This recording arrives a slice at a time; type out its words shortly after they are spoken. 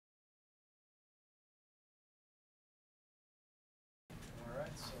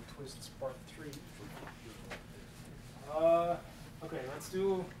Alright, so TwistsPart3. Okay, let's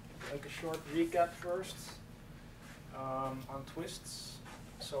do like a short recap first on twists.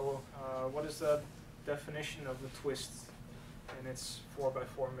 So what is the definition of the twist in its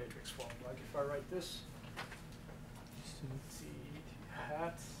 4x4 matrix form? Like if I write this, T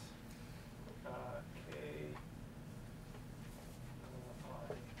hat K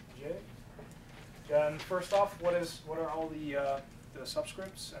I J. Then first off, what are all the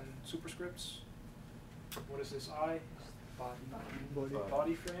subscripts and superscripts? What is this I?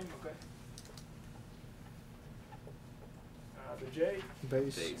 Body frame, okay. The J?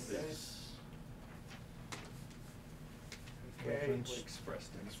 Base. Okay.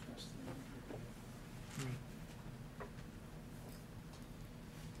 Expressed.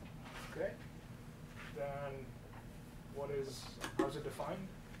 Okay. Then how's it defined?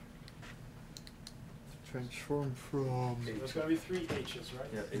 Transform from So there's going to be 3 H's,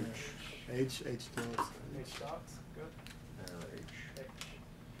 right? Yeah, H dot. H dot, good. H. H.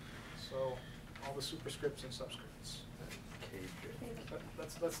 So all the superscripts and subscripts.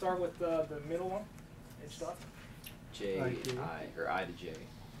 KJ. Let's start with the middle one, H dot. J, I, or I to J.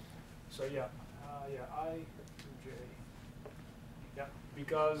 So yeah, I to J. Yeah,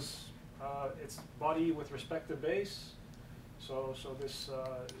 because it's body with respect to base. So this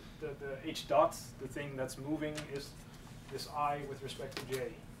the H dot, the thing that's moving, is this I with respect to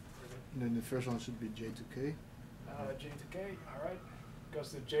J. And then the first one should be J to K. J to K, all right.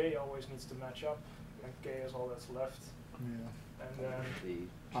 Because the J always needs to match up, and K is all that's left. Yeah. And then The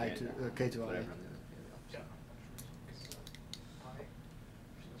I to K to I. whatever. yeah. I.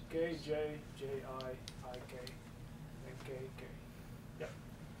 K, J, J, I, K, and K, K. Yeah.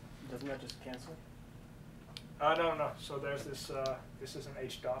 Doesn't that just cancel? No. So there's this. This is an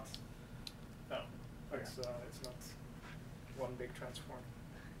H dot. Oh. Okay. It's not one big transform.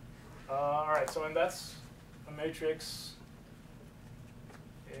 All right. So and that's a matrix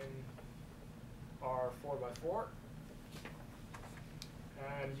in our 4x4,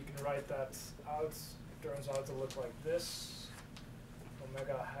 and you can write that out. It turns out to look like this: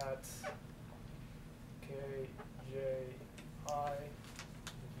 omega hat K J I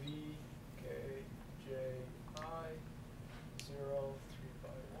V K J I 0 3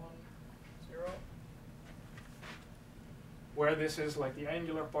 by 1 0. Where this is like the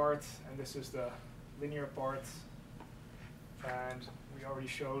angular part, and this is the linear part, and we already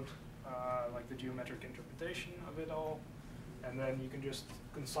showed like the geometric interpretation of it all, and then you can just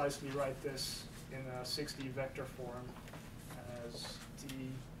concisely write this in a 6D vector form as T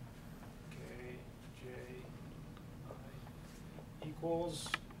K J I equals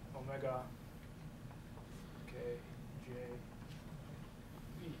omega K J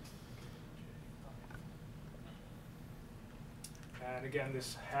V K J I. And again,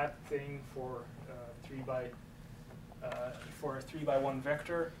 this hat thing for 3x1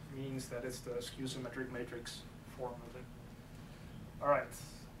 vector means that it's the skew symmetric matrix form of it. All right,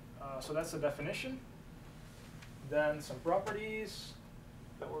 so that's the definition. Then some properties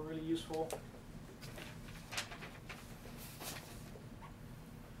that were really useful.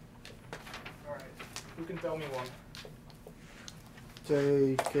 All right, who can tell me one?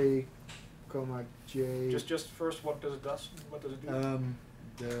 J, K, comma, J. Just first, what does it do?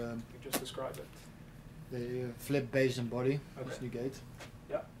 The You just described it. the flip base and body Okay. is negate.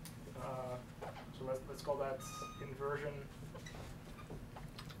 Yeah. So let's call that inversion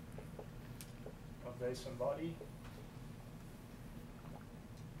of base and body.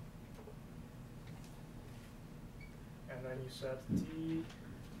 And then you said T,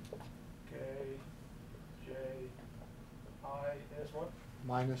 K, J, I is what?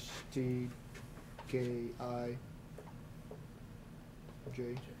 Minus T, K, I, J.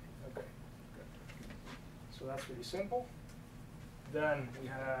 Okay, good. So that's really simple. Then we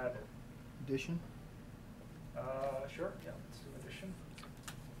had, Addition. sure, yeah, let's do addition.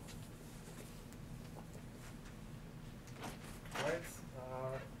 All right,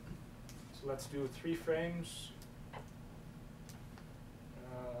 so let's do 3 frames.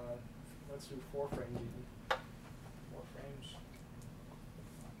 Let's do 4 frames even. 4 frames.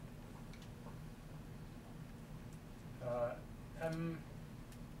 M,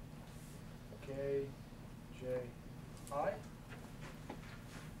 K, J, I.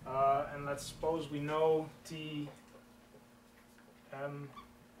 And let's suppose we know T, M,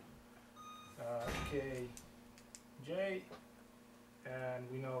 K, J, and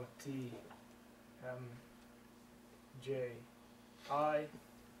we know T, M, J, I.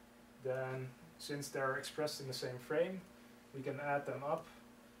 Then, since they're expressed in the same frame, we can add them up.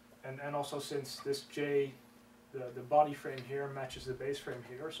 And also since this J the body frame here matches the base frame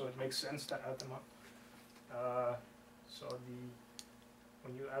here, so it makes sense to add them up. So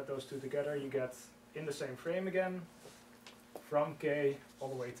when you add those two together, you get in the same frame again, from K all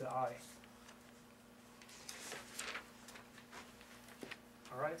the way to I.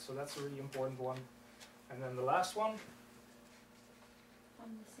 Alright, so that's a really important one. And then the last one.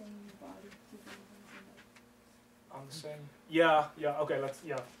 On the same body. On the same. Yeah, okay,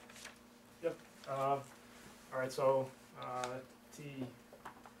 Yep. Alright, so T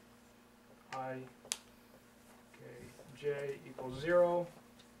I K J equals 0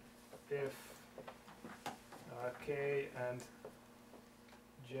 if K and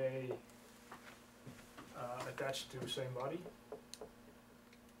J attached to the same body.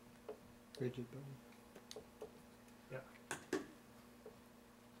 Rigid body. Yeah.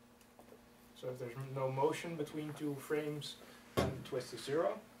 So if there's no motion between two frames, then the twist is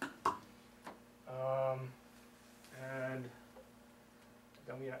 0. And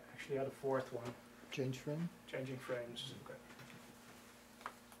then we actually had a fourth one. Change frame. Changing frames. Okay.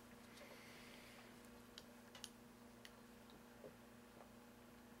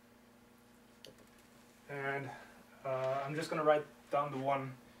 And I'm just going to write down the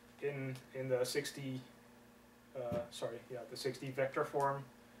one in the 60. The 60 vector form.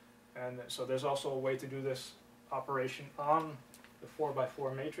 And so there's also a way to do this operation on the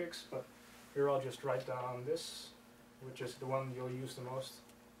 4x4 matrix, but here I'll just write down this, which is the one you'll use the most.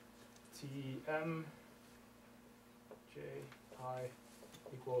 Tm Ji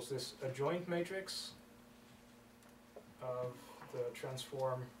equals this adjoint matrix of the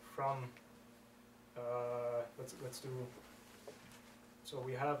transform from, let's do, so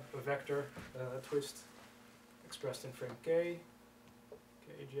we have a vector, twist expressed in frame K,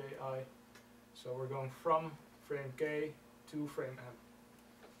 Kji, so we're going from frame K to frame M,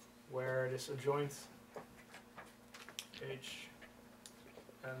 where this adjoint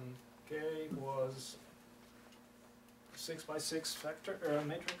HMK was 6x6 vector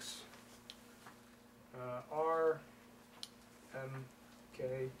matrix. R M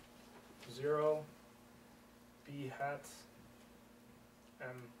K 0 B hat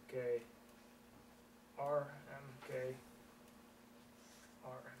M K R M K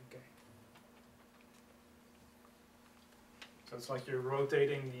R M K. So it's like you're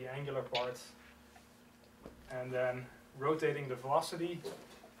rotating the angular part and then rotating the velocity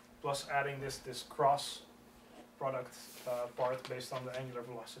plus adding this cross product part based on the angular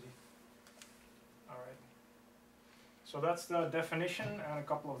velocity. Alright. So that's the definition and a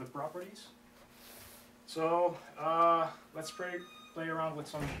couple of the properties. So let's play around with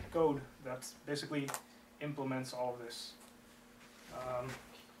some code that basically implements all of this.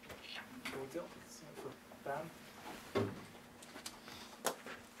 For Pam.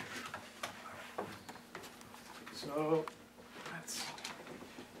 So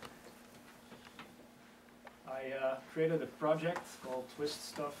I created a project called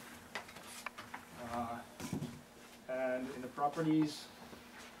TwistsStuff, and in the properties,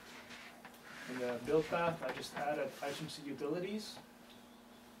 in the build path, I just added IHMC utilities,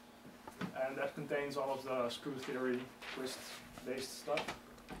 and that contains all of the screw theory twist-based stuff.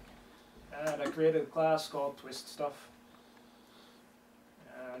 And I created a class called TwistsStuff,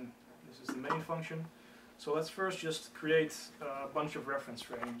 and this is the main function. So let's first just create a bunch of reference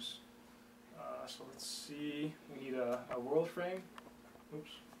frames. So let's see, we need a world frame.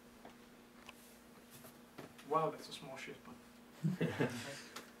 Oops. Wow, that's a small shift button.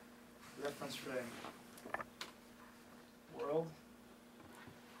 Reference frame. World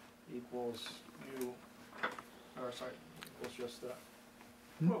equals new, or sorry, equals just that.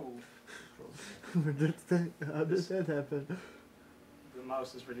 Whoa. How does that happen? The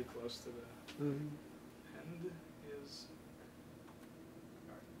mouse is really close to the end is,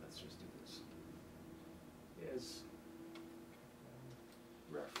 alright, let's just do this, is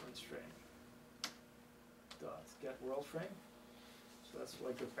reference frame dot get world frame. So that's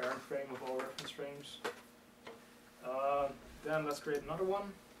like the parent frame of all reference frames. Then let's create another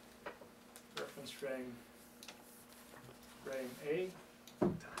one, reference frame A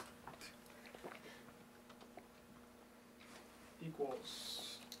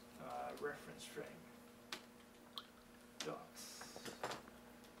equals reference frame dot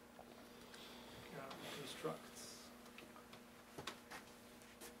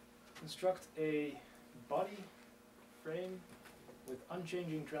construct a body frame with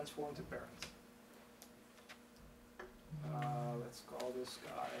unchanging transform to parent. Let's call this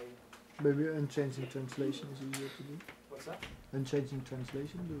guy. Maybe unchanging translation is easier to do. What's that? Unchanging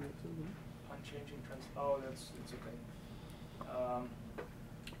translation, do it. Unchanging trans. Oh, it's okay.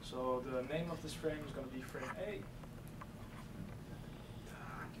 So the name of this frame is going to be frame A.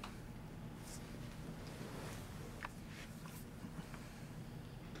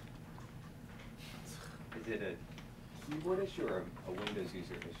 Is it a keyboard issue or a Windows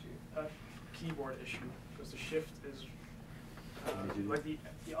user issue? A keyboard issue, because the shift is like the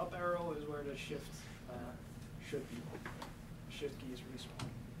up arrow is where the shift should be. The shift key is really small.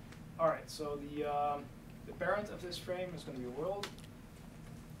 All right, so the parent of this frame is going to be world,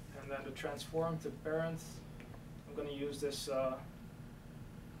 and then to transform to parent, I'm going to use this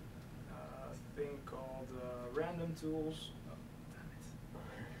thing called random tools.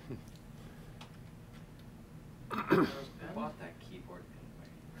 Oh, damn it. Who bought that keyboard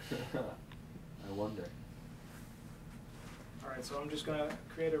anyway? I wonder. All right, so I'm just going to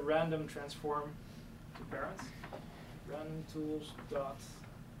create a random transform to parent. Random tools dot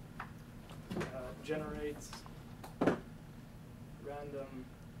generate random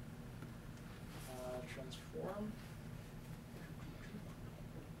transform.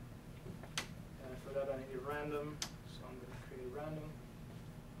 And for that I need a random, so I'm going to create a random.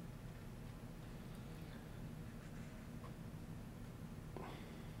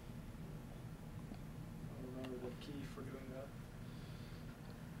 I'll remember the key for doing that.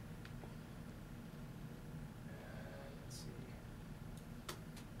 And let's see.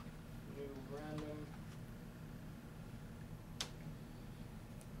 New random.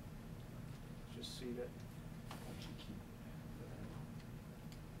 Just see that.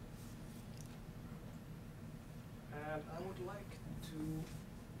 And I would like to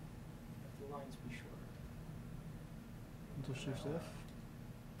have the lines be shorter. Control Shift F.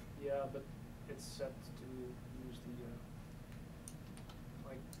 Yeah, but it's set to use the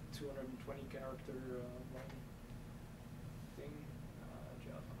like 220 character line thing.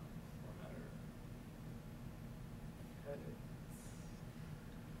 Java formatter. Edit.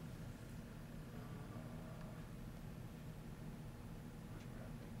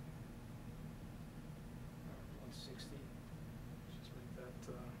 160. Just make that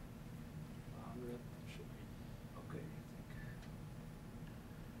 100. Should be okay, I think.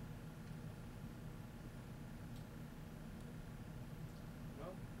 No?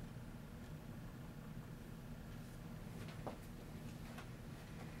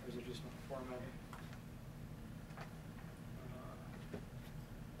 Or is it just not formatting?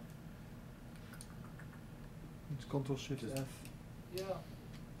 It's Control Shift Just- F. Yeah.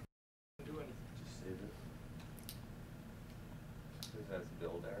 Do anything. Just save it. Because that's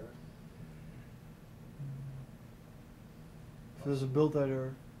build error. If there's a build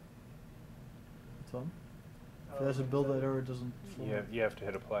error, Tom. If there's a build error, it doesn't. Yeah, you have to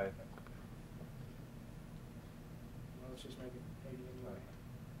hit apply, I think. Well, let's just make it 80 anyway.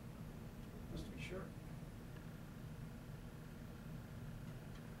 Just to be sure.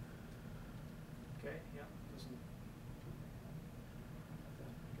 Okay, yeah, doesn't.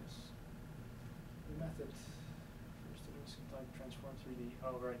 I guess. The method. First it was some type transform 3D.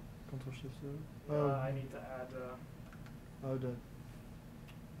 Oh, right. Control Shift O. I need to add. Oh, that.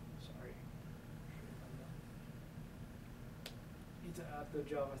 Sorry. Need to add the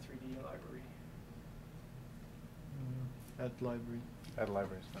Java 3D library. Add library. Add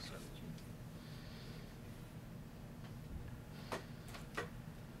libraries. Let's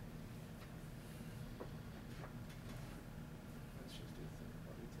just do third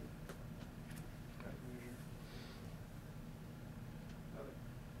party too. Got measure. Okay.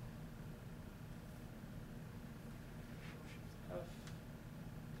 Shift F.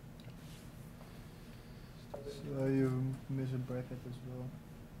 So you miss a bracket as well.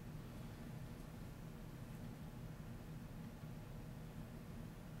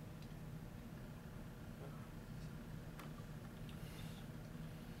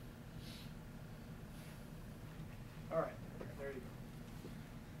 All right, there you go.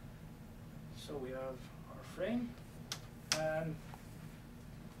 So we have our frame, and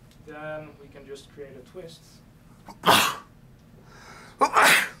then we can just create a twist.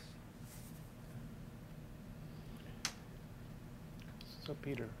 So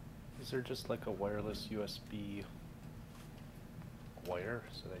Peter, is there just like a wireless USB wire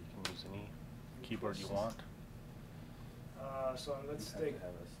so that you can use any keyboard you want? So let's take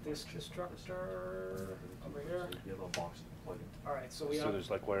this constructor over here. You have a box you can plug in. All right, so So there's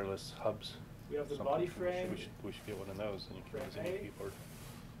like wireless hubs. we have the something. body frame, We should get one of those, and you can use Frame any A. keyboard.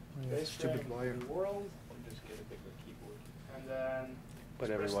 Oh, yeah, base stupid frame, wire. the world, Or just get a bigger keyboard. and then. But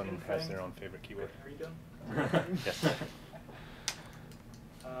express everyone in has frame. their own favorite keyboard. Are you done? Yes.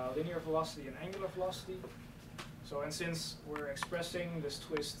 Linear velocity and angular velocity. So, and since we're expressing this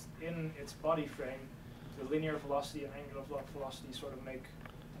twist in its body frame, the linear velocity and angular velocity sort of make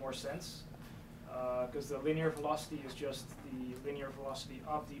more sense, because the linear velocity is just the linear velocity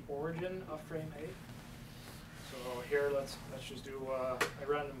of the origin of frame A. So here, let's just do a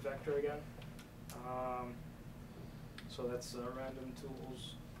random vector again. So that's random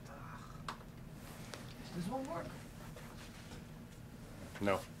tools. Does this one work?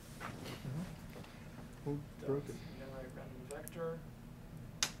 No. Who broke it? Generate random vector.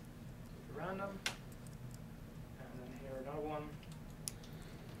 Random. And then here another one.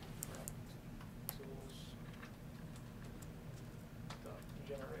 Tools.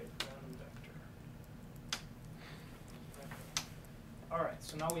 Generate random vector. All right,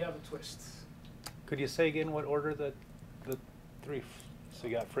 so now we have a twist. Could you say again what order the three? So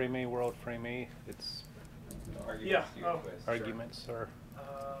you got frame A, world, frame A. It's Arguments to your oh, twist. sure. arguments or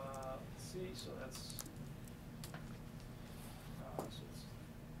Let's see, so that's so it's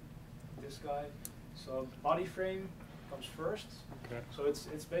this guy. So body frame comes first. okay. So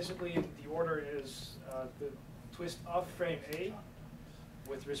it's basically the order is the twist of frame A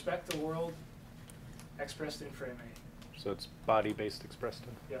with respect to world expressed in frame A. So it's body based expressed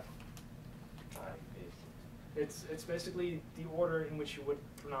in. Yeah. It's basically the order in which you would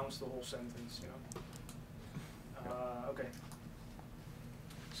pronounce the whole sentence, you know. Okay.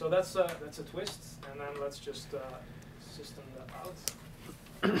 So that's a twist, and then let's just system that out.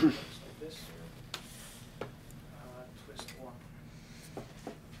 Just like this. Twist one.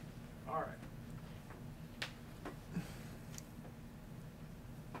 All right.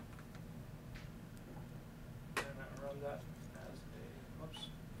 And then run that as a. Oops.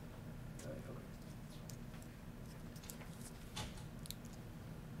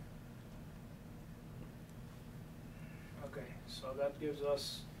 Okay. Okay, so that gives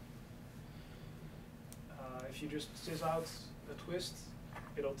us, if you just sys out a twist,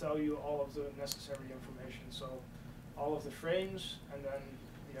 it'll tell you all of the necessary information. So all of the frames and then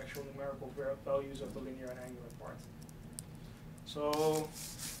the actual numerical values of the linear and angular part. So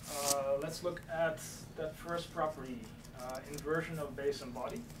let's look at that first property, inversion of base and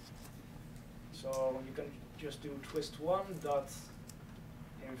body. So you can just do twist1 dot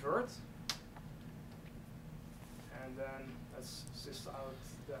invert. And then let's sys out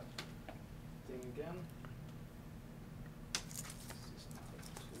that thing again. Sys out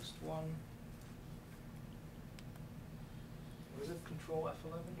twist1. Was it Control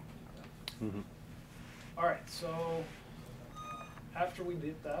F11? Mm-hmm. All right, so after we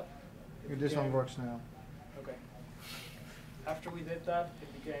did that, This one works now. Okay. After we did that,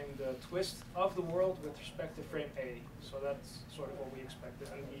 it became the twist of the world with respect to frame A. So that's sort of what we expected.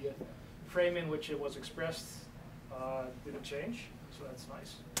 And the frame in which it was expressed didn't change, so that's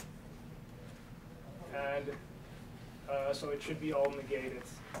nice. And so it should be all negated.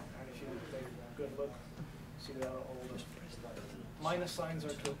 And if you take a good look, see that all the minus signs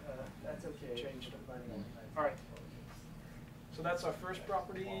are That's okay. changed. All right. So that's our first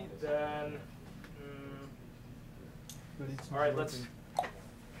property. Then, all right, let's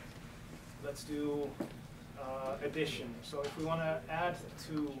do addition. So if we want to add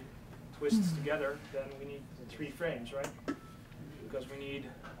two twists together, then we need 3 frames, right? Because we need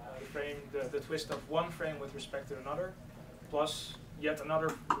the twist of one frame with respect to another, plus yet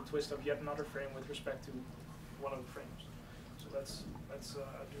another twist of yet another frame with respect to one of the frames. So let's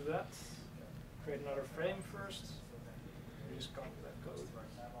do that. Create another frame first. We just copy that code.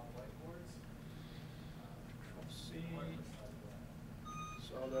 Control C.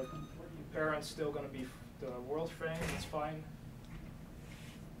 So the parent's still going to be the world frame. That's fine.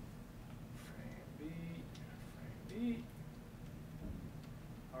 Frame B.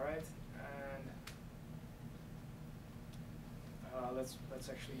 All right, and let's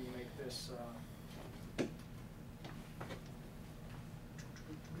actually make this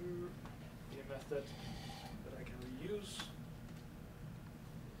be a method that I can reuse.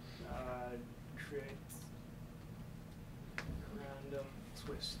 Create random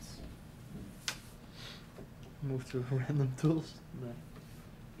twists. Move to random tools. No.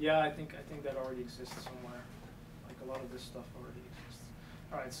 Yeah, I think that already exists somewhere. Like a lot of this stuff already exists.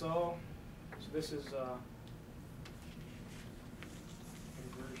 All right, so this is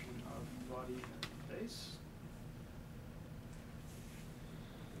inversion of body and base.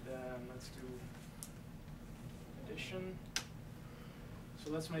 Then let's do addition.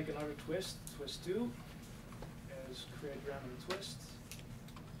 So let's make another twist. Twist 2 is create random twist.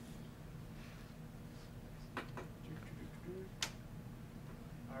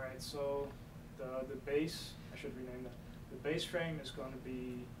 All right, so the base, I should rename that. The base frame is going to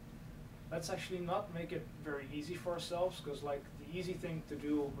be, let's actually not make it very easy for ourselves, because like the easy thing to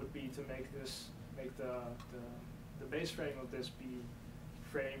do would be to make the base frame of this be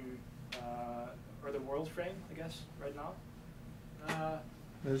frame, or the world frame, I guess, right now.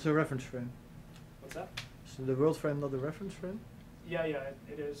 There's a reference frame. What's that? So the world frame not the reference frame? Yeah,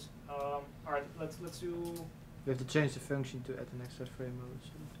 it is. Alright, let's do. You have to change the function to add an extra frame mode.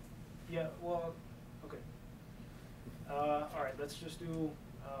 So. Yeah, well, okay. Alright, let's just do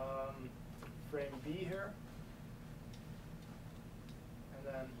frame B here. And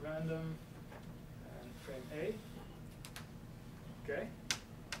then random and frame A. Okay.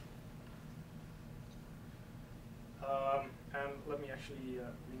 And let me actually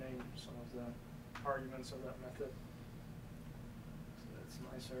rename some of the arguments of that method. So that's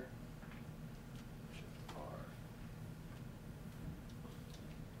nicer. Shift R.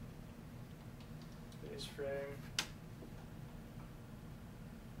 Base frame.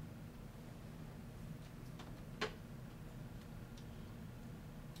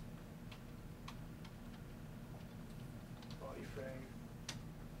 Body frame.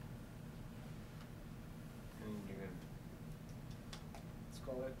 And you're gonna Let's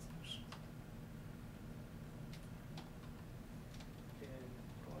call it in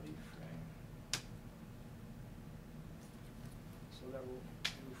body frame. So that will do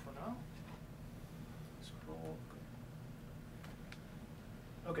for now. Scroll.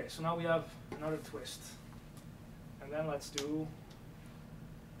 Okay, so now we have another twist. And then let's do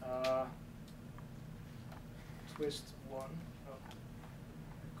twist 1. Oh,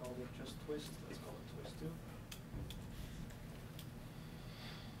 I called it just twist. Let's call it twist 2.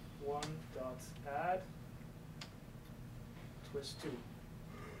 1 dot add twist 2.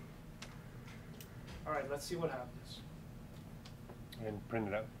 All right, let's see what happens. And print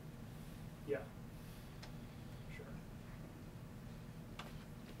it out. Yeah. Sure.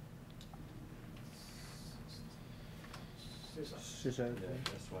 Sysout. yeah,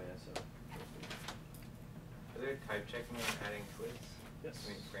 SYSO. Are there type checking and adding twists? Yes. I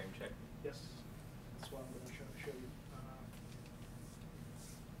mean frame check. Yes. That's what I'm going to show you.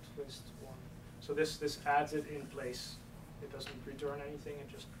 Twist 1. So this adds it in place. It doesn't return anything. It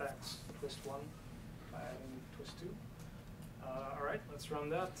just backs twist 1 by adding twist 2. All right, let's run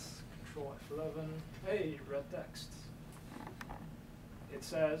that. Control F11. Hey, red text. It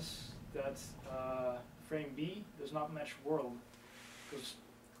says that frame B does not match world.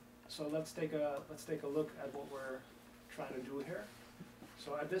 So let's take a look at what we're trying to do here.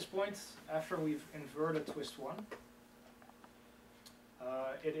 So at this point, after we've inverted twist 1,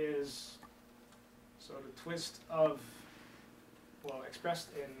 it is so the twist of, well, expressed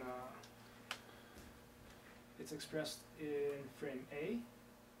in it's expressed in frame A.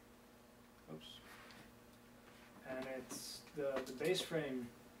 Oops. And it's the base frame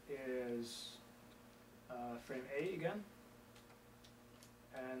is frame A again,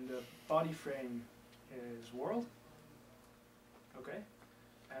 and the body frame is world. Okay,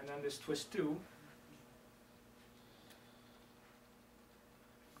 and then this twist 2.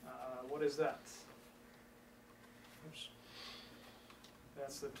 What is that? Oops.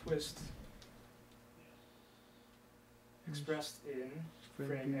 That's the twist expressed in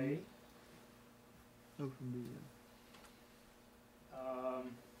frame A. Oh, from B.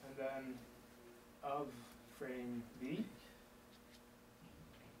 And then of frame B.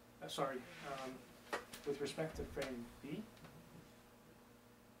 Sorry, with respect to frame B.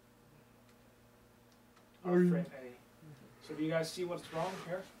 Of frame A. So do you guys see what's wrong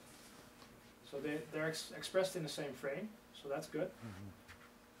here? So they're expressed in the same frame, so that's good.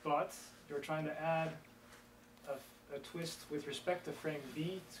 But you're trying to add a twist with respect to frame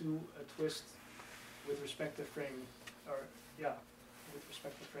B to a twist with respect to frame, with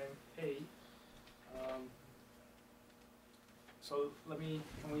respect to frame A. So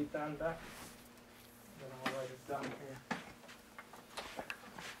can we pan back? Then I'll write it down here.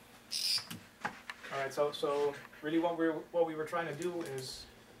 All right, so really what we were trying to do is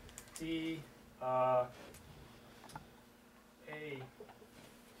D A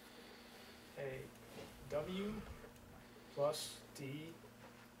W plus D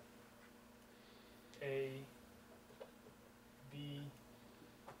A B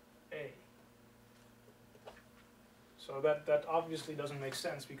A. So that obviously doesn't make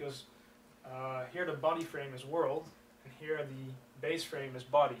sense because here the body frame is world and here the base frame is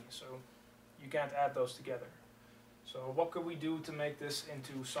body, so you can't add those together. So what could we do to make this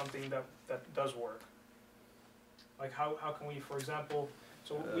into something that does work? Like how can we, for example,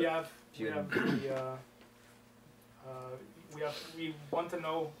 so we want to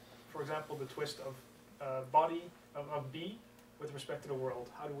know, for example, the twist of body of B with respect to the world.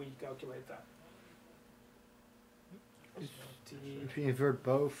 How do we calculate that? If you invert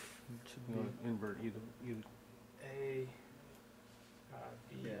both, it should be Invert either. A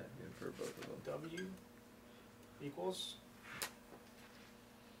for both of them. W equals.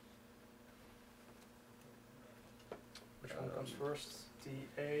 Which one comes first?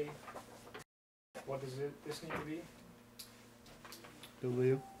 TA. What does this need to be?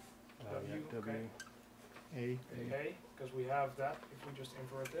 W, W, W. okay. A, A, because we have that if we just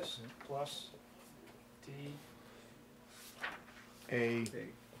invert this, plus T, A, A.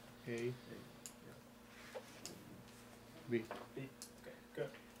 A, B. B. Okay, good.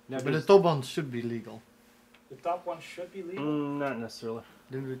 Now But the does- top one should be legal. The top one should be legal. Not necessarily.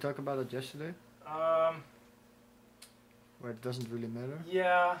 Didn't we talk about it yesterday? Where it doesn't really matter?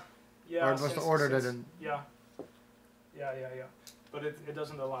 Yeah, yeah. Or it was the order that didn't. Yeah. But it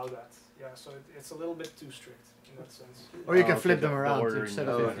doesn't allow that. Yeah, so it's a little bit too strict in that sense. Or you can okay, flip them the around ordering instead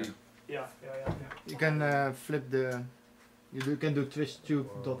of of it. it. Yeah. You can flip the. You can do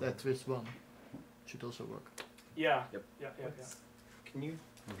twist2 dot add twist1. Should also work. Yeah. Yep. Yeah. Can you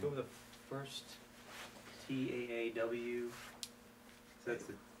go with the first TAAW? So that's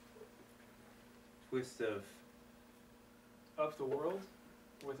the twist of. Of the world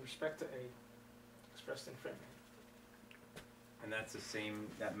with respect to A expressed in frame A. And that's the same,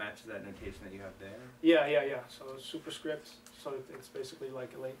 that matches that notation that you have there? Yeah. So superscript, so it's basically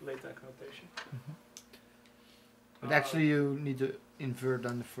like a LaTeX notation. But actually, you need to invert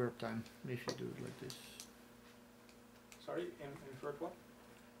on the third time if you do it like this. Sorry, invert what?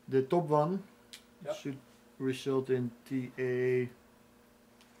 The top one Yep. should result in TA,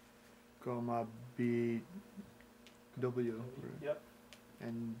 comma B, W. Yep.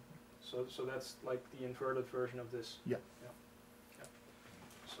 And So that's like the inverted version of this. Yeah.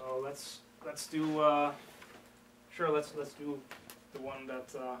 So let's do let's do the one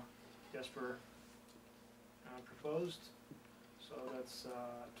that Jesper proposed. So that's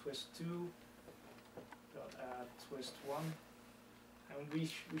twist2 dot add twist1, and we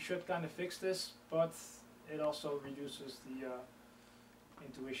should kind of fix this, but it also reduces the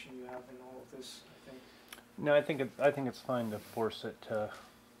intuition you have in all of this, I think. No, I think it's fine to force it to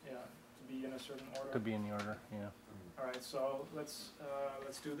To be in a certain order. be in the order. Yeah. All right, so let's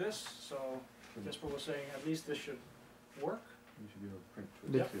do this. So Jesper was saying at least this should work. You should be able to print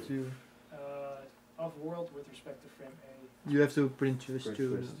Yep. twist you, Of world with respect to frame A. you have to print twist2. Oh,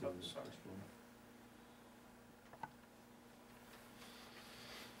 sorry.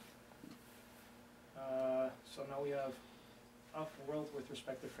 So now we have of world with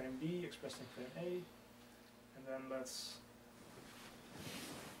respect to frame B expressed in frame A, and then let's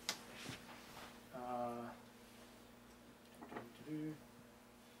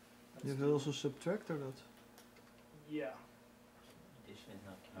You have to also subtract or not? yeah. Addition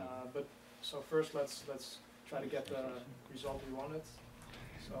is not But so first let's try to get the result we wanted.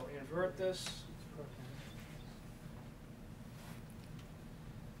 So invert this.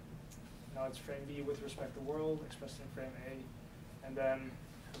 Now it's frame B with respect to world expressed in frame A, and then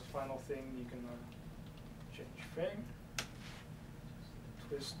as a final thing you can change frame.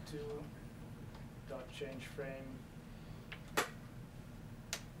 Twist2 dot change frame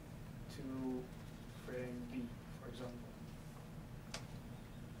to frame B, for example.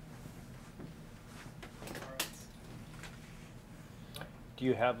 Alright. Do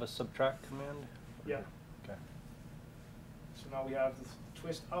you have a subtract command? Yeah. Okay. So now we have the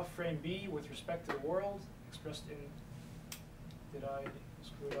twist of frame B with respect to the world expressed in. Did I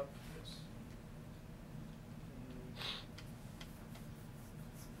screw it up? Yes.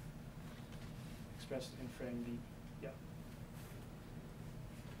 Expressed in frame B. Yeah.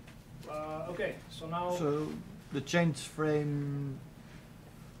 Okay. So now. So the change frame,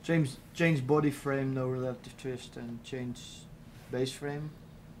 change body frame, no relative twist, and change base frame.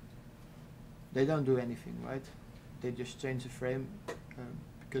 They don't do anything, right? They just change the frame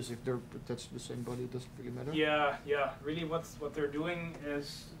because if they're attached to the same body, it doesn't really matter. Yeah. Really, what they're doing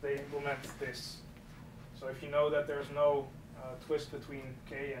is they implement this. So if you know that there's no twist between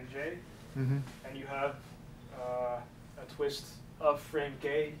K and J, Mm-hmm. and you have a twist of frame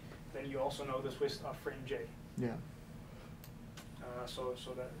K, then you also know the twist of frame J. Yeah. So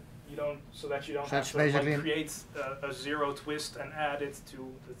that you don't So have that's to like, basically create a zero twist and add it to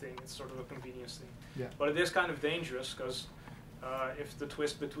the thing. It's sort of a convenience thing. Yeah. But it is kind of dangerous because if the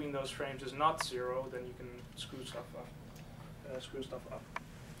twist between those frames is not zero, then you can screw stuff up.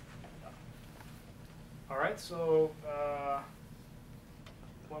 All right. So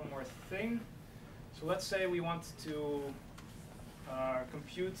one more thing. So let's say we want to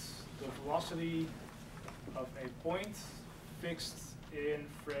compute the velocity of a point fixed in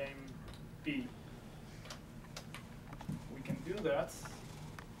frame B. We can do that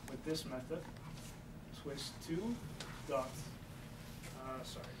with this method, twist2 dot,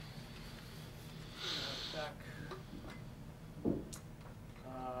 back.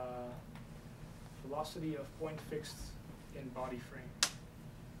 Velocity of point fixed in body frame.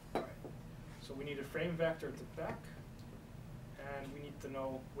 Alright. So we need a frame vector at the back, and we need to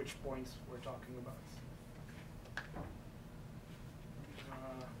know which points we're talking about.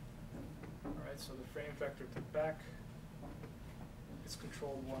 Alright, so the frame vector at the back, it's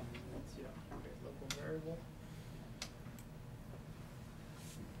control 1, isn't it? Yeah, okay, local variable.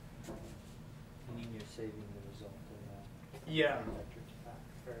 You mean you're saving the result Yeah. frame vector to back.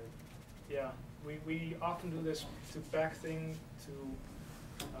 Very Yeah, we often do this to back thing to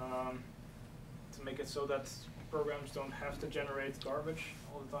make it so that programs don't have to generate garbage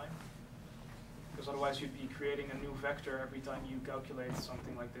all the time. Because otherwise you'd be creating a new vector every time you calculate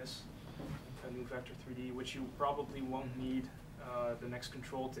something like this, a new vector 3D, which you probably won't need the next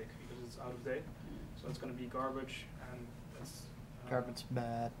control tick because it's out of date. So it's going to be garbage, and that's Garbage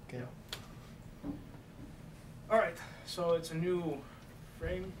bad. Okay. yeah. All right, so it's a new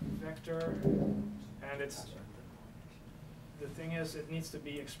frame vector, and it's the thing is it needs to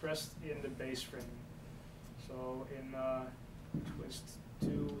be expressed in the base frame. So in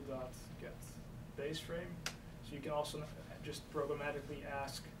twist2.get base frame, so you can also just programmatically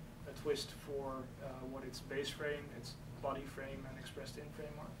ask a twist for what its base frame, its body frame, and expressed in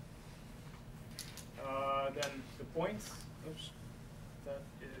frame are. Then the point, oops, that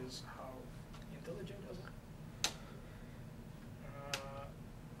is how IntelliJ does it.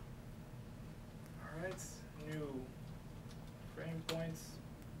 Alright, new frame point.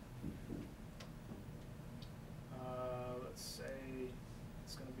 Let's say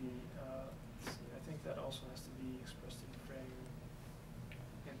it's going to be, let's see, I think that also has to be expressed in frame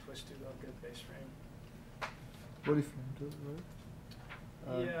in twist2.get base frame. Body frame too, right?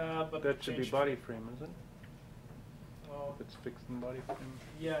 Yeah, but That should be change body frame, isn't it? Well, If it's fixed in body frame.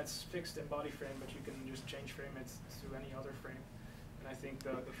 yeah, it's fixed in body frame, but you can just change frame it to any other frame. And I think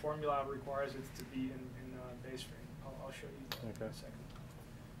the formula requires it to be in base frame. I'll show you that in a second.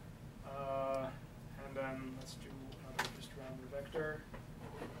 And then let's do another just random vector.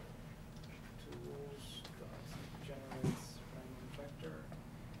 Tools dot generates random vector.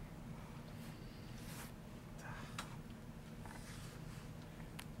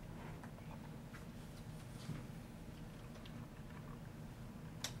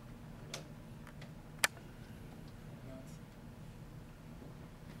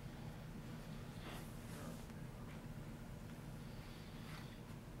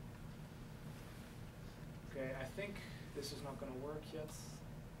 Okay, I think this is not going to work yet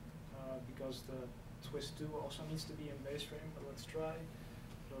because the twist2 also needs to be in base frame, but let's try.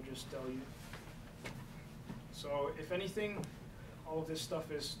 It'll just tell you. So if anything, all of this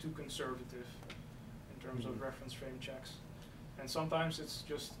stuff is too conservative in terms of reference frame checks. And sometimes it's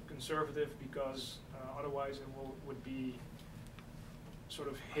just conservative because otherwise it would be sort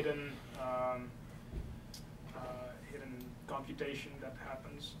of hidden hidden computation that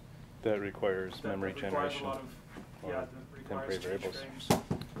happens. That requires That memory requires generation. a lot of, or that requires temporary change variables. frames.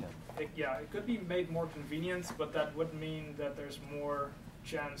 Yeah. It could be made more convenient, but that would mean that there's more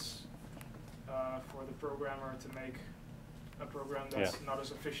chance for the programmer to make a program that's not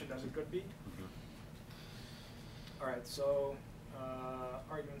as efficient as it could be. Mhm. All right, so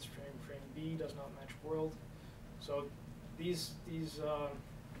arguments frame B does not match world. So these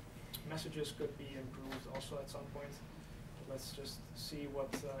messages could be improved also at some point. Let's just see what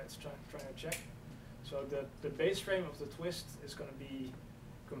it's trying to check. So the base frame of the twist is going to be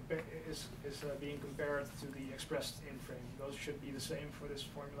being compared to the expressed in frame. Those should be the same for this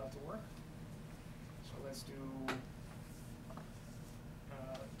formula to work. So let's do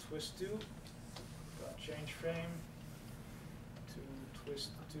twist2 dot change frame to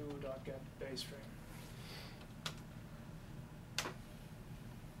twist2 dot get base frame.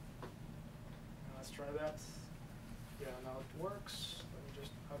 Let's try that. Yeah, now it works. Let me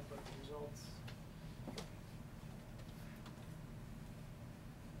just output the results.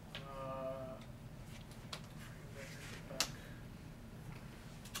 Frame vector to back.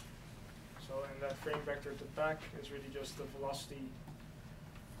 So, and that frame vector to back is really just the velocity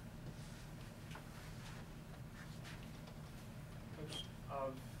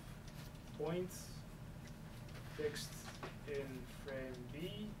of point fixed in frame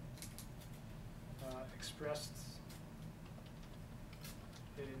B, expressed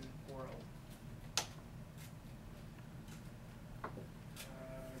in world.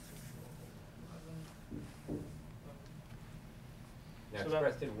 Now, So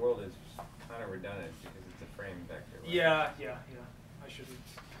expressed in world is kind of redundant because it's a frame vector. Right? Yeah. I shouldn't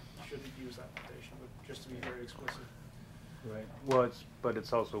use that notation, but just to be very explicit. Right. Well, but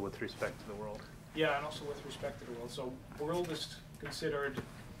it's also with respect to the world. Yeah, and also with respect to the world. So world is considered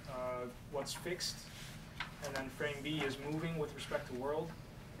what's fixed, and then frame B is moving with respect to world.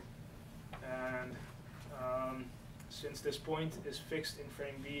 And since this point is fixed in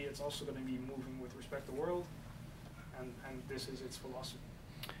frame B, it's also going to be moving with respect to world, and this is its velocity.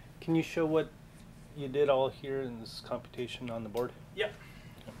 Can you show what you did all here in this computation on the board? Yeah.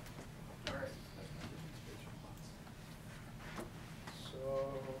 All right.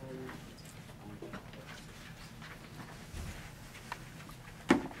 So.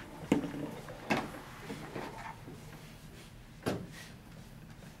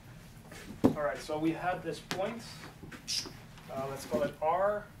 All right, so we had this point, let's call it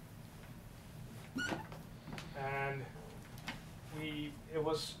R, and it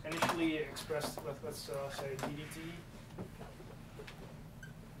was initially expressed, let's say ddt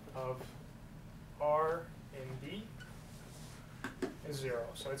of R in B is 0.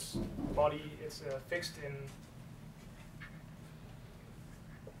 So it's fixed in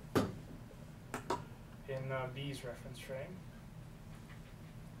B's reference frame.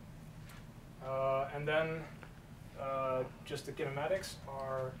 And then just the kinematics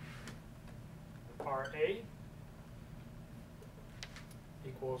are RA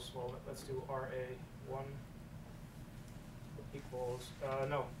equals, well, let's do RA1 equals,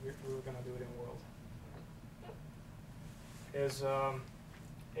 no, we were going to do it in world, is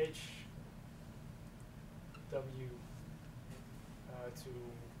HW to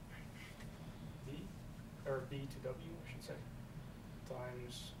B, or B to W, I should say,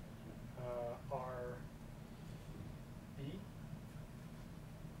 times RB1.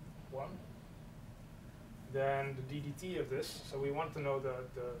 Then the DDT of this, so we want to know the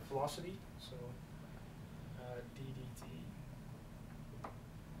velocity, so DDT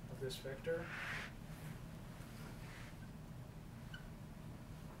of this vector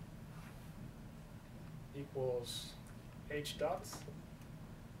equals H dot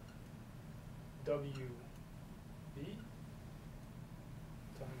WB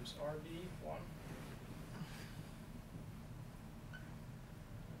times RB1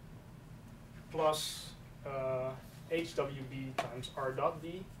 plus HWB times R dot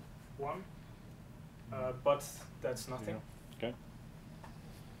B1, but that's nothing. Yeah. Okay.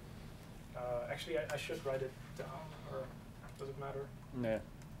 Actually, I should write it down, or does it matter? Nah. No,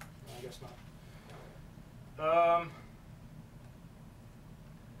 I guess not.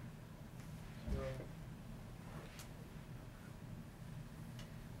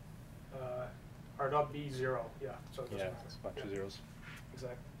 R dot B 0, yeah. So it doesn't Yeah, matter. it's a bunch of zeros.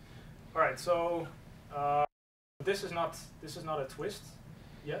 Exactly. All right, so this is not a twist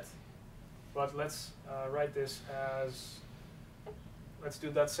yet, but let's write this as, let's do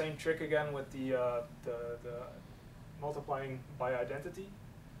that same trick again with the multiplying by identity.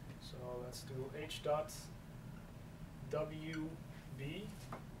 So let's do H dot WB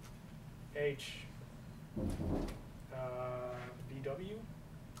H BW,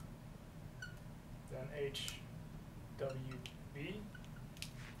 then H WB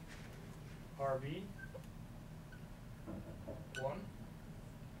RB 1.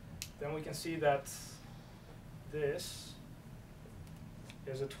 Then we can see that this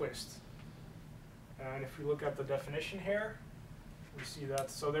is a twist. And if we look at the definition here, we see that,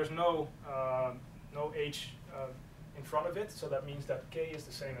 so there's no H in front of it, so that means that K is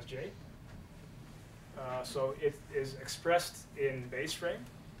the same as J. So it is expressed in base frame.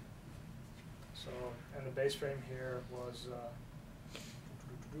 So, and the base frame here was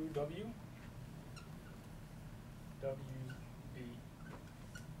WB.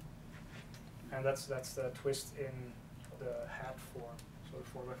 And that's the twist in the hat form, so the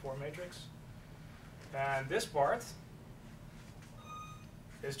 4x4 matrix. And this part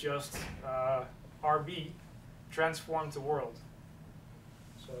is just RB transformed to world.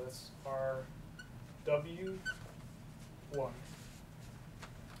 So that's RW1. So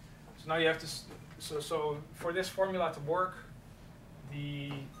now you have to, so for this formula to work,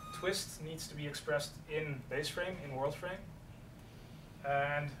 the twist needs to be expressed in base frame, in world frame.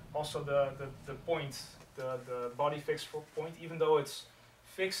 And also the point, the body fixed point, even though it's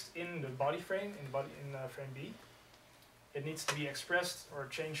fixed in the body frame, in frame B, it needs to be expressed or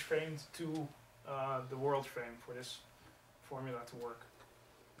change framed to the world frame for this formula to work.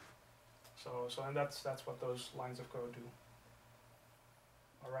 So and that's what those lines of code do.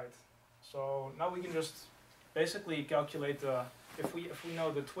 All right. So now we can just basically calculate the, if we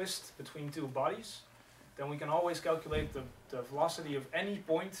know the twist between two bodies, then we can always calculate the velocity of any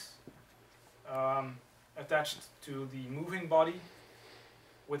point attached to the moving body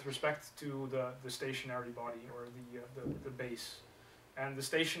with respect to the stationary body, or the base. And the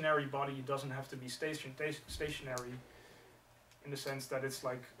stationary body doesn't have to be stationary in the sense that it's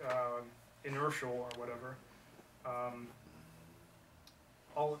like inertial or whatever.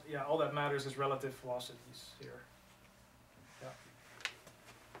 All that matters is relative velocities here. Yeah.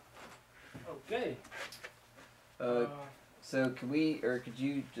 Okay. So could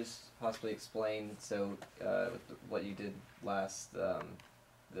you just possibly explain, what you did last,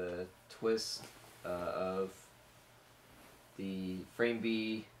 the twist of the frame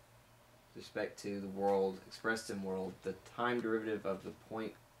B with respect to the world, expressed in world, the time derivative of the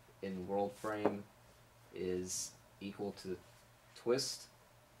point in world frame is equal to the twist?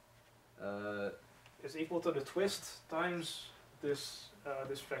 Is equal to the twist times this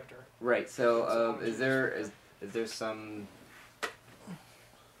this vector. Right, so is there some,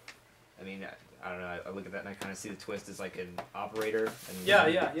 I mean, I don't know, I look at that and I kind of see the twist as like an operator. And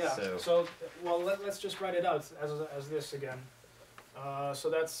Yeah. So Well, let's just write it out as this again. So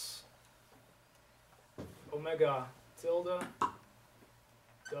that's omega tilde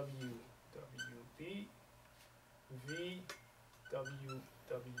w w b v w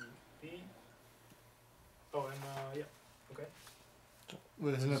w b. Oh, and yeah, okay.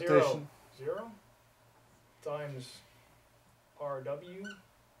 With So notation. 0 times rw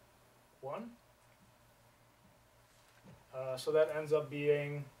 1. So that ends up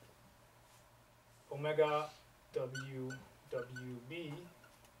being omega w w b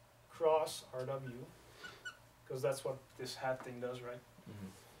cross rw, because that's what this hat thing does, right?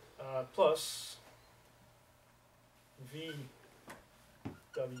 Plus v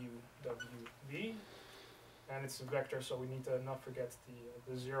w w b, and it's a vector, so we need to not forget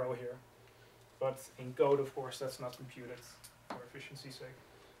the 0 here. But in code, of course, that's not computed for efficiency's sake.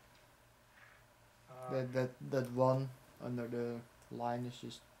 That one under the line is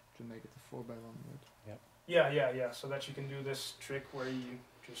just to make it a 4 by 1, right? Yeah. So that you can do this trick where you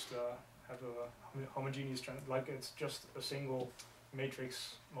just have a homogeneous like it's just a single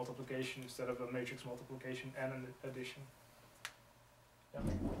matrix multiplication instead of a matrix multiplication and an addition. Yeah.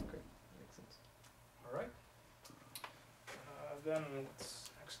 okay, makes sense. All right. Then what's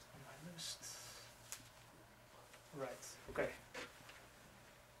next on my list? Right. Okay.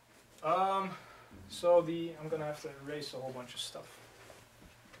 So I'm gonna have to erase a whole bunch of stuff.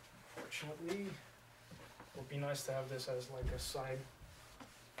 Fortunately, it would be nice to have this as like a side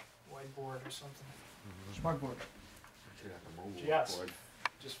whiteboard or something. Smartboard. Yes.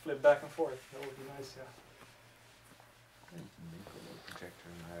 Just flip back and forth. That would be nice. Yeah. Projector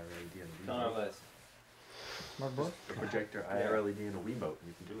and IR LED and On our list. Smartboard? a projector, IR LED and a Wiimote, and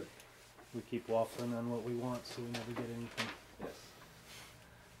you can do it. We keep waffling on what we want, so we never get anything. Yes.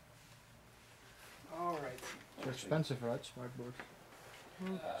 All right. They're expensive, right? Smartboard.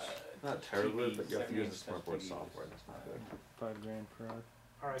 Not terribly, TV, but you have to use the 78 smartboard TVs. software. That's not good. $5,000 per odd.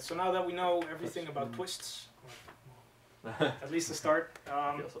 All right. So now that we know everything about twists, at least to start,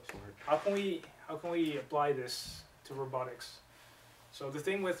 I feel so smart. how can we apply this to robotics? So the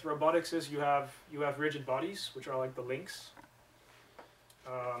thing with robotics is you have rigid bodies, which are like the links.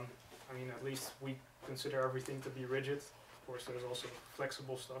 I mean, at least we consider everything to be rigid. Of course, there's also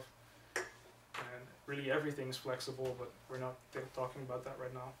flexible stuff, and really everything is flexible, but we're not talking about that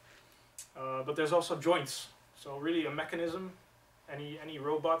right now. But there's also joints. So really, a mechanism, any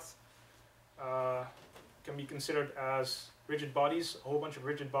robot, can be considered as rigid bodies, a whole bunch of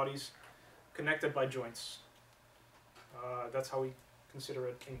rigid bodies connected by joints. That's how we consider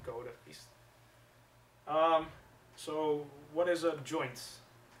it in code, at least. So what is a joint,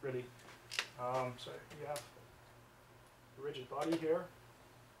 really? So you have a rigid body here,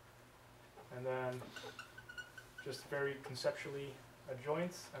 and then just very conceptually a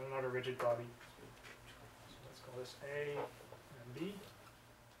joint and another rigid body. So let's call this A and B.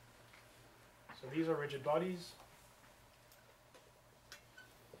 So these are rigid bodies.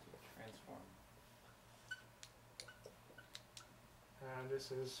 Transform. And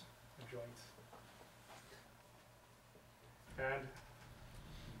this is a joint. And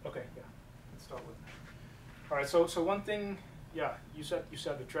okay, yeah, let's start with. All right, so one thing, yeah, you said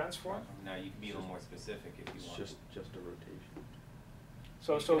the transform. Now you can be a little more specific if you It's want. just a rotation.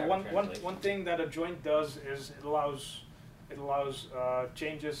 So You so can have a one translation. thing that a joint does is it allows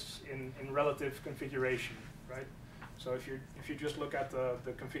changes in relative configuration, right? So if you just look at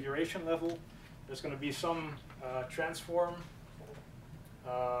the configuration level, there's going to be some transform.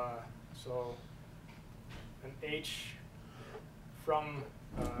 So an H from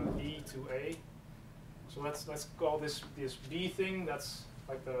B to A. So let's call this B thing. That's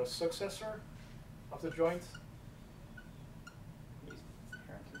like the successor of the joint, Use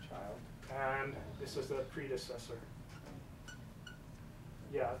parent and child. and this is the predecessor.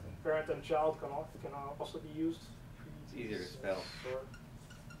 yeah, parent and child can also be used. It's easier to spell. Sure.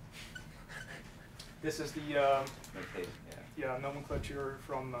 This is the Notation, yeah. nomenclature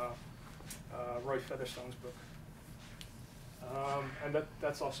from Roy Featherstone's book. And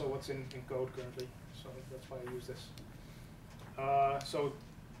that's also what's in code currently, so that's why I use this. So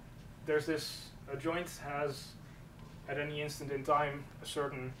there's this, a joint has at any instant in time a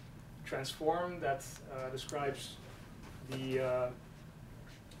certain transform that describes the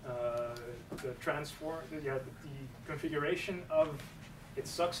configuration of its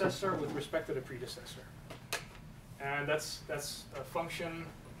successor with respect to the predecessor. And that's a function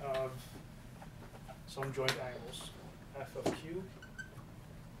of some joint angles, f of q,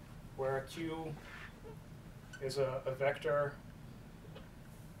 where q is a vector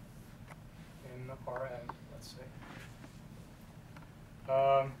in Rn, let's say.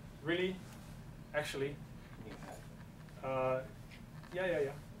 Really, actually, yeah.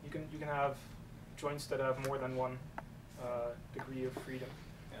 You can have joints that have more than one degree of freedom.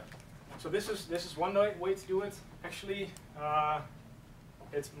 Yeah. So this is one way to do it. Actually,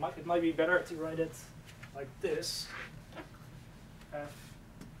 it might be better to write it like this. F,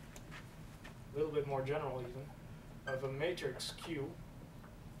 a little bit more general even, of a matrix Q,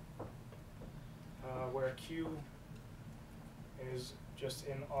 where Q is just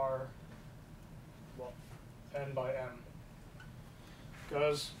in R, well, n by m.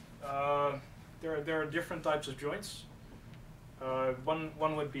 Because there are different types of joints.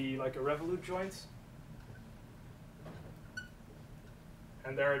 One would be like a revolute joint,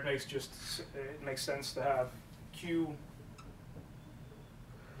 and there it makes sense to have Q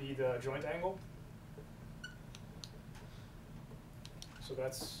be the joint angle. So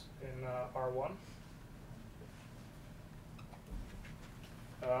that's in R1.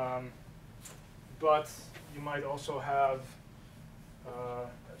 But you might also have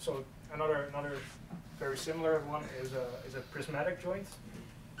so another very similar one is a prismatic joint,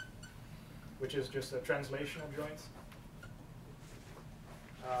 which is just a translational joint.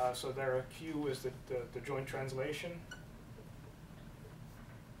 So there, Q is the joint translation.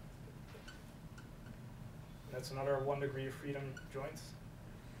 That's another 1 degree of freedom joint.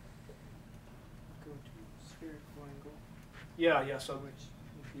 Go to spherical angle. Yeah. So Which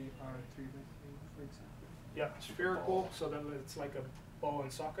would be R3 by 3, for example. yeah, spherical. So then it's like a ball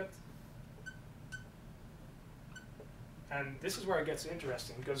and socket. And this is where it gets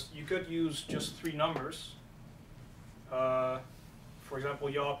interesting, because you could use just 3 numbers. For example,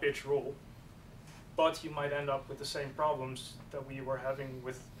 yaw, pitch, roll. But you might end up with the same problems that we were having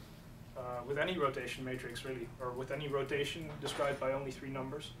with any rotation matrix, really, or with any rotation described by only 3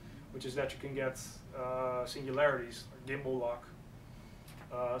 numbers, which is that you can get singularities, or gimbal lock.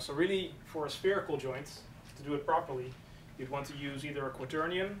 So really, for a spherical joint, to do it properly, you'd want to use either a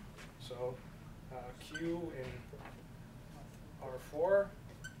quaternion, so Q in R4,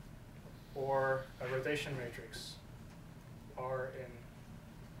 or a rotation matrix, R in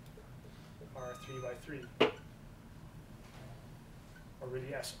R3 by 3. Or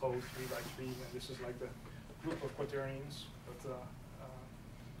really SO 3 by 3, and this is like the group of quaternions. But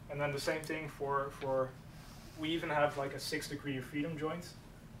and then the same thing for we even have like a 6 degree of freedom joint,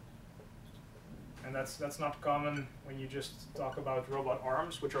 and that's not common when you just talk about robot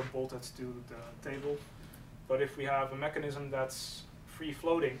arms, which are bolted to the table. But if we have a mechanism that's free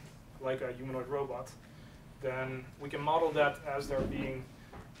floating, like a humanoid robot, then we can model that as there being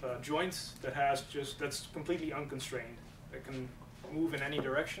joints that's completely unconstrained. That can move in any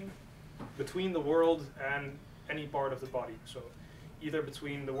direction between the world and any part of the body. So either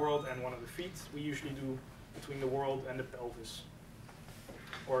between the world and one of the feet, we usually do between the world and the pelvis,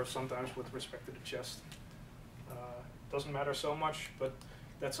 or sometimes with respect to the chest. Doesn't matter so much, but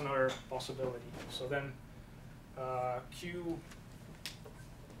that's another possibility. So then Q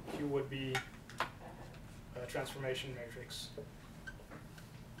would be a transformation matrix,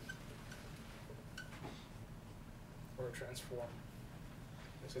 or a transform,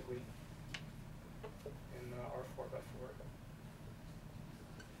 basically, in R4 by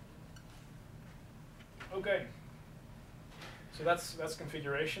 4. Okay, so that's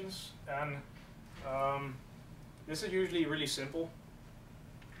configurations, and this is usually really simple.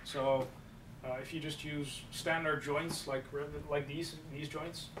 So if you just use standard joints like these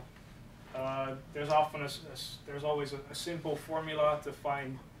joints, there's always a simple formula to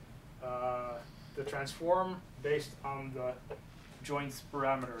find the transform based on the joint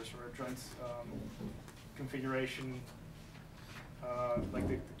parameters, or joint configuration, like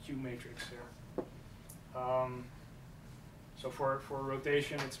the Q matrix here. So for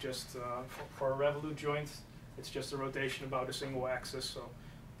rotation, it's just for a revolute joint, it's just a rotation about a single axis. So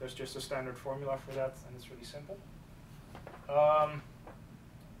there's just a standard formula for that, and it's really simple.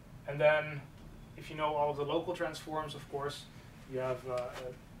 And then, if you know all of the local transforms, of course, you have a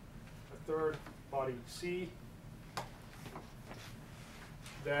third body C.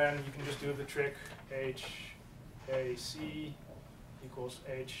 Then you can just do the trick HAC equals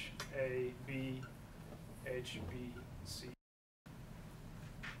HAB HBC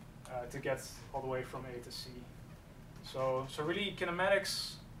to get all the way from A to C. So really,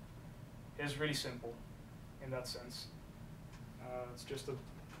 kinematics is really simple in that sense. It's just a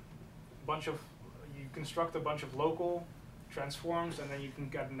bunch of, you construct a bunch of local transforms and then you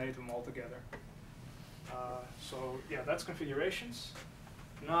concatenate them all together. So yeah, that's configurations.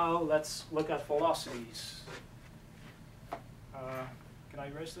 Now let's look at velocities. Can I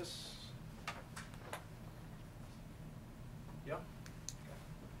erase this? Yeah? Okay.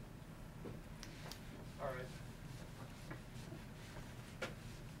 All right.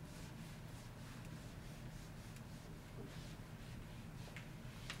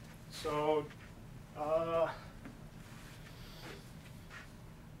 So,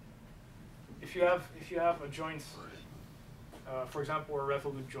 if you have a joint, for example, a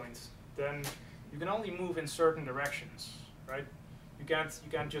revolute joint, then you can only move in certain directions, right? You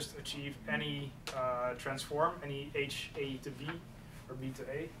can't just achieve any transform, any HA to B or B to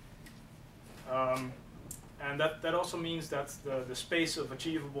A, and that also means that the space of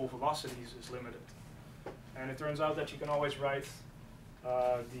achievable velocities is limited. And it turns out that you can always write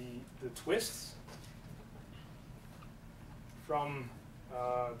the twists from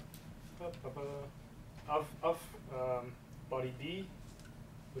of body B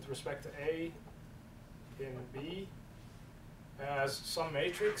with respect to A in B as some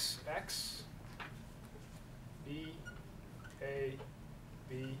matrix X B A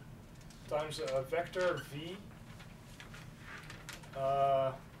B times a vector V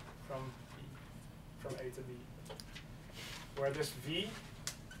from A to B, where this V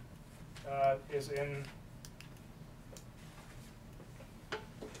is in,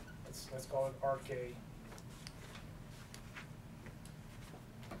 let's call it RK.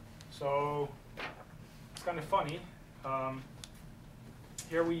 So it's kind of funny.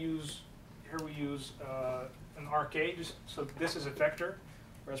 Here we use an RK. So this is a vector,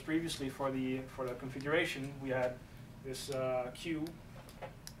 whereas previously for the configuration we had this Q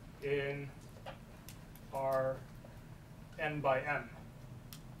in R n by m.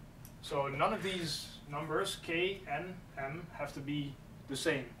 So none of these numbers K, N, M have to be the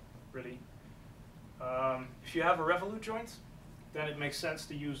same, really. If you have a revolute joint, then it makes sense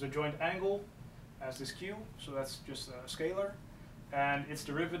to use the joint angle as this Q, so that's just a scalar, and its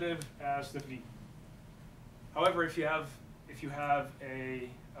derivative as the V. However, if you have a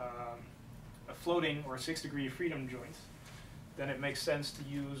floating or 6-degree freedom joint, then it makes sense to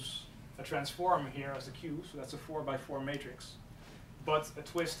use a transform here as the Q, so that's a 4x4 matrix, but a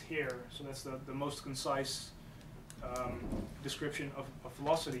twist here, so that's the most concise description of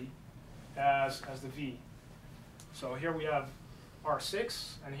velocity as the V. So here we have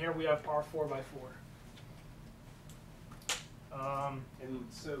R6, and here we have R4x4. And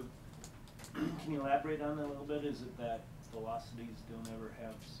so, can you elaborate on that a little bit? Is it that velocities don't ever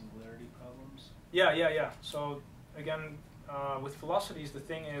have singularity problems? Yeah. So again, with velocities, the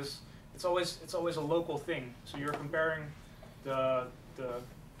thing is, it's always a local thing. So you're comparing the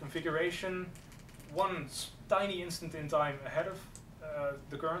configuration one tiny instant in time ahead of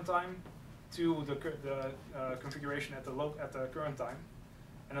the current time to the configuration at the current time,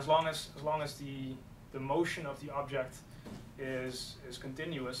 and as long as the motion of the object is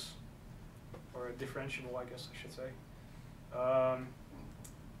continuous or differentiable, I guess I should say,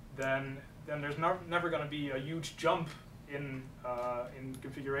 then there's never going to be a huge jump in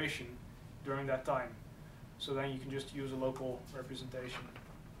configuration during that time. So then you can just use a local representation.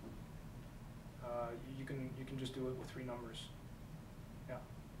 You can just do it with 3 numbers. Yeah.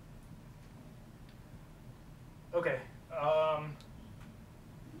 Okay.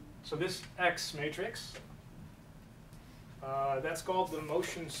 So this X matrix, that's called the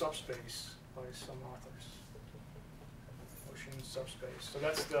motion subspace by some authors. Motion subspace. So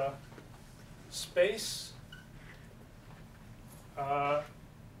that's the space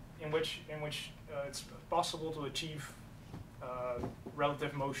in which it's possible to achieve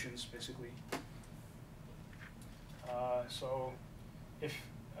relative motions, basically. So if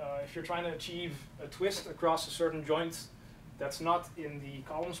you're trying to achieve a twist across a certain joint that's not in the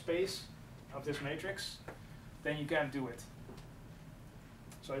column space of this matrix, then you can't do it.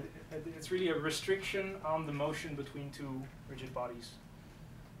 So it's really a restriction on the motion between 2 rigid bodies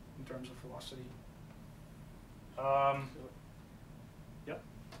in terms of velocity. Yeah?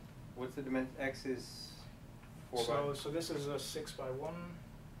 What's the dimension? X is 4 So, so this is a 6 by 1,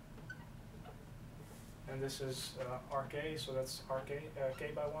 and this is RK, so that's RK,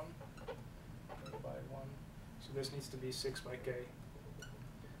 K by 1, K by 1. So this needs to be 6 by K.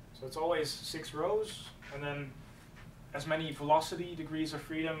 So it's always 6 rows, and then as many velocity degrees of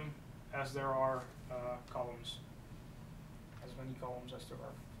freedom as there are columns. As many columns as there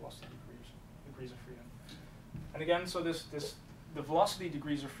are velocity degrees of freedom. And again, so the velocity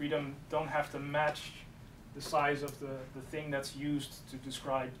degrees of freedom don't have to match the size of the thing that's used to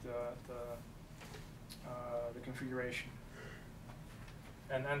describe the configuration.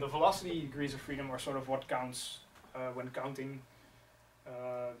 And the velocity degrees of freedom are sort of what counts when counting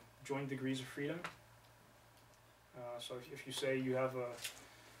joint degrees of freedom. So if you say you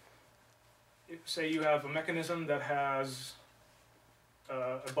have a mechanism that has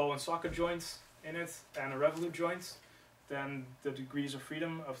a ball and socket joint in it and a revolute joint, then the degrees of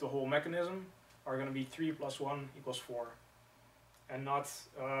freedom of the whole mechanism are going to be 3 plus 1 equals 4, and not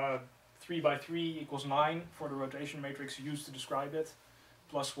 3 by 3 equals 9 for the rotation matrix used to describe it,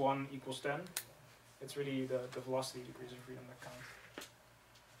 plus 1 equals 10. It's really the velocity degrees of freedom that count.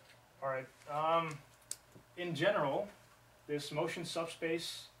 Alright, in general, this motion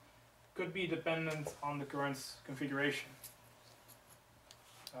subspace could be dependent on the current configuration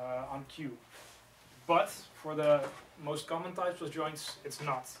on Q. But for the most common types of joints, it's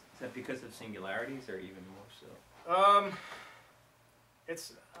not. Is that because of singularities or even more so?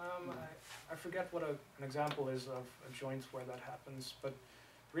 I forget what an example is of a joint where that happens, but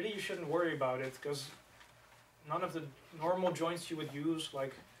really you shouldn't worry about it, because none of the normal joints you would use,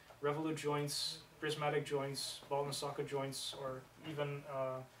 like revolute joints, prismatic joints, ball and socket joints, or even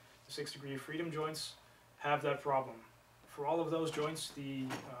the 6 degree of freedom joints, have that problem. For all of those joints, the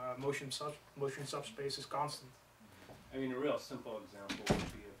motion subspace is constant. I mean, a real simple example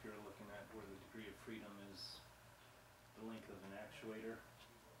would be if you're looking at where the degree of freedom is the length of an actuator,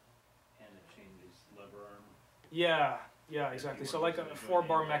 and it changes lever arm. Yeah, exactly. So like a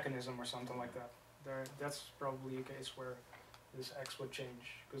 4-bar mechanism or something like that. That's probably a case where this X would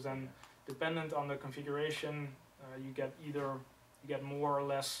change, because then dependent on the configuration, you get more or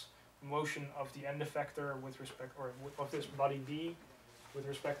less motion of the end effector with respect, or of this body D with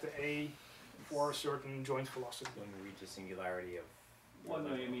respect to A for a certain joint velocity. When we reach a singularity of... Well,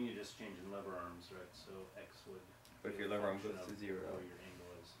 no, I mean you're just changing lever arms, right? So X would... But if be your a lever arm function goes to of 0. where your angle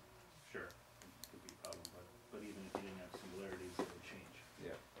is. Sure, it could be a problem, but even if you didn't have singularities, it would change.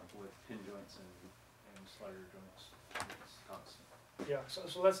 Yeah. With pin joints and slider joints, it's constant. Yeah. So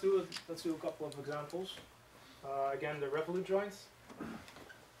let's do a couple of examples. Again, the revolute joint.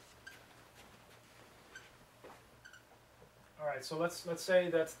 All right. So let's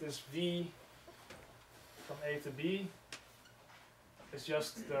say that this V from A to B is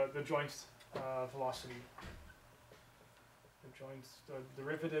just the joint velocity. The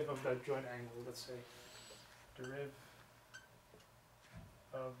derivative of that joint angle, let's say. Deriv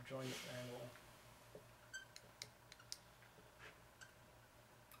of joint angle.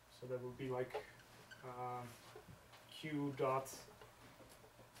 So that would be like Q dot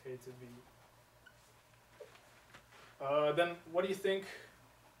A to B. Then what do you think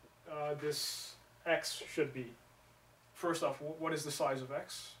this X should be? First off, what is the size of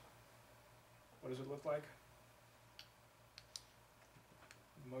X? What does it look like?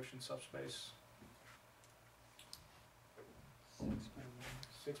 Motion subspace.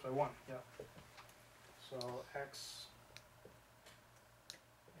 6 by 1, yeah. So X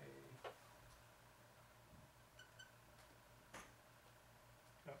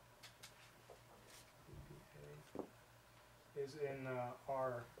is in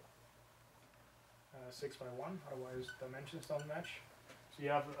R 6 by 1, otherwise dimensions don't match. So you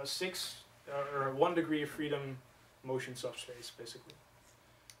have a 6 or 1 degree of freedom motion subspace, basically.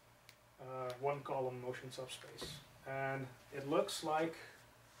 1 column motion subspace. And it looks like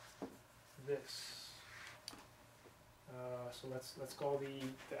this. So let's call the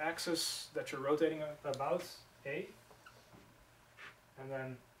axis that you're rotating about A. And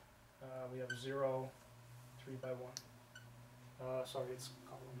then we have 0, 3 by 1. Sorry, it's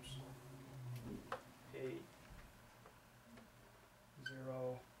columns. A,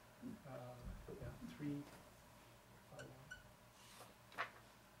 0, 3 by 1. I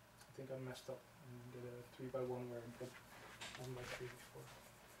think I messed up and did a 3 by 1 where I put 1 by 3 before.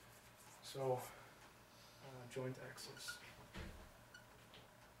 So, joint axis.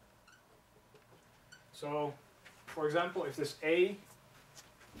 So, for example, if this A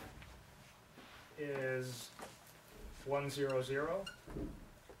is 1, 0, 0,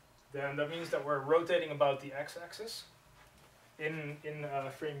 then that means that we're rotating about the x-axis. in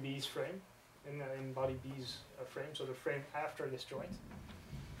frame B's frame, in body B's frame, so the frame after this joint,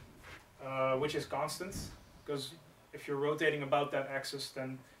 which is constant, because if you're rotating about that axis,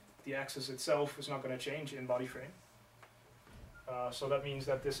 then the axis itself is not going to change in body frame. So that means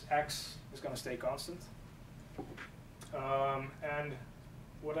that this x is going to stay constant. And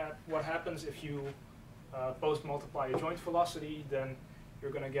what happens if you post multiply a joint velocity, then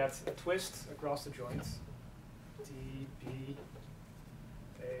you're going to get a twist across the joint, T, B,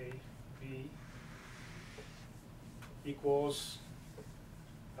 A, B, equals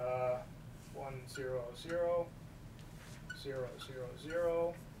 1, 0, 0, 0, 0,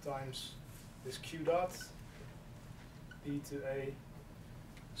 0 times this q dot, B to A.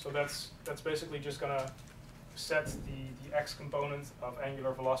 So that's basically just going to set the x component of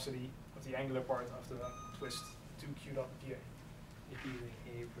angular velocity of the angular part of the twist to q dot dA. If you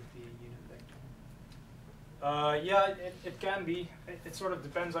A would be a unit vector. Yeah, it can be. It sort of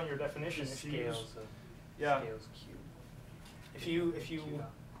depends on your definition. Just If you use, scales of yeah, scales Q. if you Q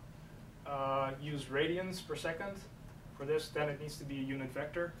use radians per second for this, then it needs to be a unit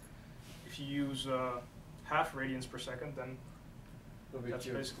vector. If you use half radians per second, then that's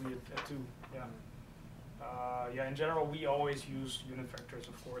basically a 2. Yeah. Yeah. In general, we always use unit vectors,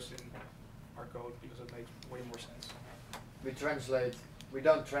 of course, in our code because it makes way more sense. We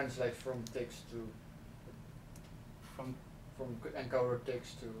don't translate from text to, From encoder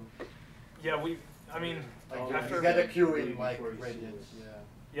text to, yeah, I mean, like after you get a Q in Before like you see radians, this.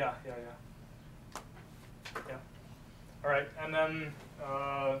 yeah. Yeah. All right, and then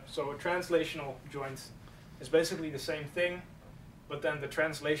so a translational joint is basically the same thing, but then the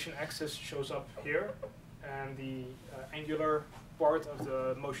translation axis shows up here, and the angular part of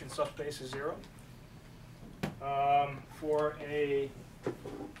the motion subspace is 0. For a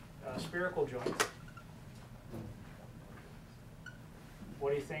spherical joint, what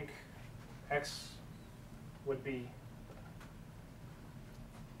do you think x would be?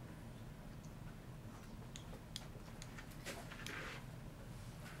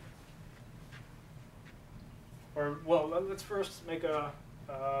 Or, well, let's first make a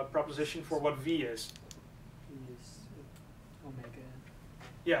proposition for what v is. V is omega.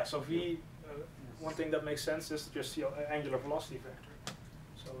 Yeah, so v, one thing that makes sense is just the angular velocity vector.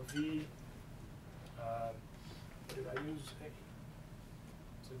 So v, what did I use?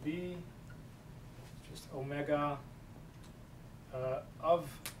 So v, just omega of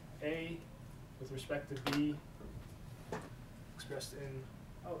a with respect to b expressed in,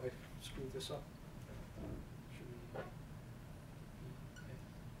 oh, I screwed this up.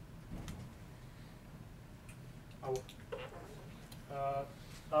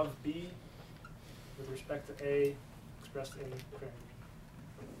 Of b with respect to a expressed in frame.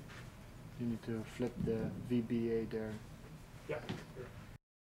 You need to flip the VBA there. Yeah. Here.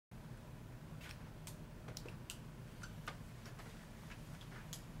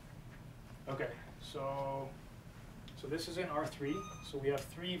 Okay, so this is in R3. So we have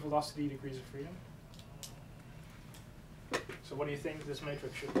 3 velocity degrees of freedom. So what do you think this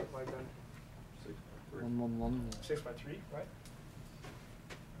matrix should look like then? 1, 1, 1. 6 by 3, right?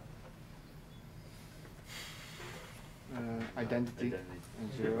 Identity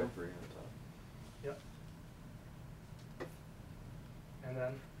and 0. Yep. And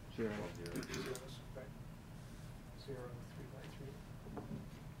then 0. zeros, right? 0, 3 by 3.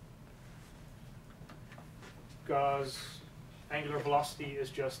 Because angular velocity is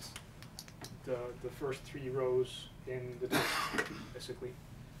just the first 3 rows in the twist, basically.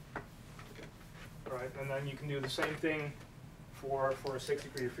 Right, and then you can do the same thing for a 6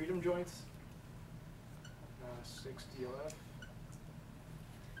 degree of freedom joint. 6 DOF,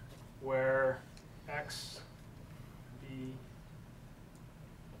 where x, b,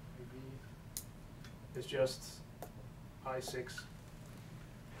 b is just I6,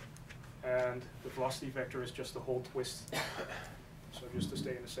 and the velocity vector is just the whole twist. So just to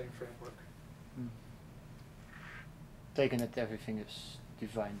stay in the same framework. Taken that everything is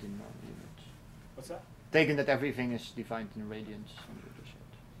defined in units. What's that? Taken that everything is defined in radians on the other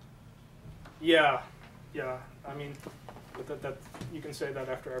side. Yeah, yeah. I mean, but that you can say that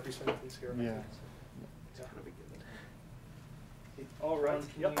after every sentence here. Yeah. Yeah. All right.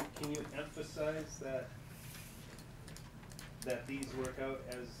 Yep. Can you emphasize that these work out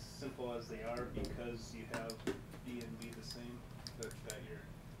as simple as they are because you have B and B the same, that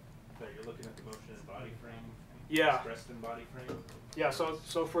you're looking at the motion in body frame, Yeah. expressed in body frame? Yeah, so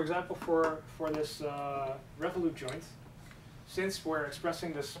for example, for this revolute joint, since we're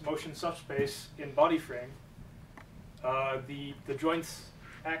expressing this motion subspace in body frame, the joint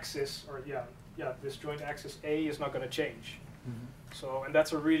axis, or this joint axis A is not going to change. So, and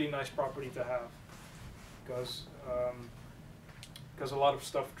that's a really nice property to have, because a lot of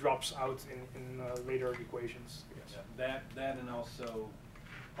stuff drops out in later equations. I guess. Yeah, that and also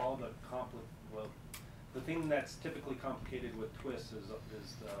all the the thing that's typically complicated with twists is the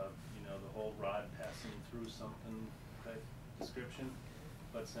the whole rod passing through something type description,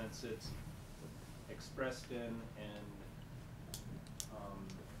 but since it's expressed in and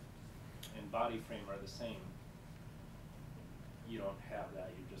body frame are the same, you don't have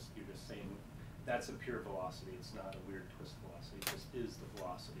that. You're just saying that's a pure velocity. It's not a weird twist velocity. It just is the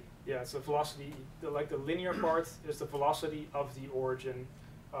velocity. Yeah, it's the velocity. Like the linear part is the velocity of the origin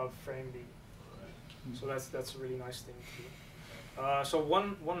of frame B. So that's a really nice thing to do. So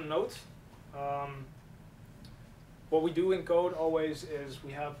one note. What we do in code always is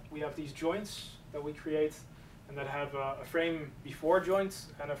we have these joints that we create, and that have a frame before joint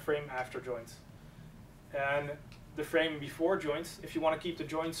and a frame after joint. And the frame before joint, if you want to keep the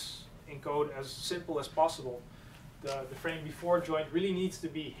joints in code as simple as possible, the frame before joint really needs to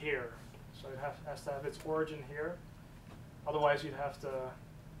be here. So it has to have its origin here. Otherwise, you'd have to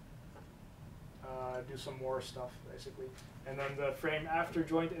do some more stuff, basically. And then the frame after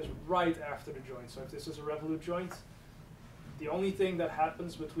joint is right after the joint. So if this is a revolute joint, the only thing that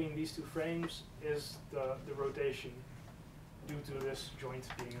happens between these two frames is the rotation due to this joint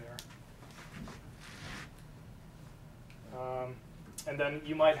being there. And then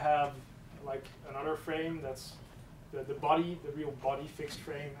you might have like another frame that's the body, the real body fixed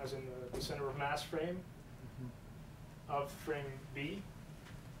frame, as in the center of mass frame of frame B.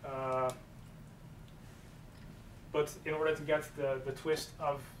 But in order to get the twist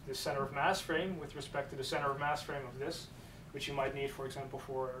of the center of mass frame with respect to the center of mass frame of this, which you might need, for example,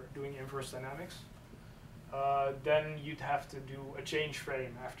 for doing inverse dynamics, then you'd have to do a change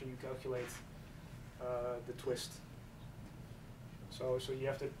frame after you calculate the twist. So you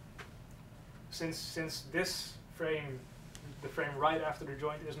have to, since this frame, the frame right after the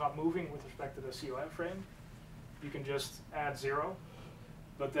joint is not moving with respect to the COM frame, you can just add 0.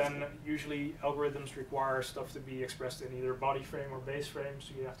 But then usually algorithms require stuff to be expressed in either body frame or base frame,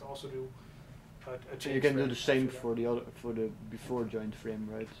 so you have to also do a change. You can do frame the same after for the before joint frame,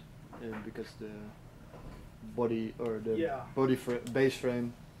 right? Because the body or the base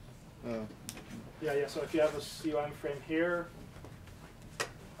frame. Yeah. So if you have a COM frame here,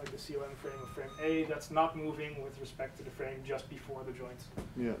 like the COM frame of frame A, that's not moving with respect to the frame just before the joint.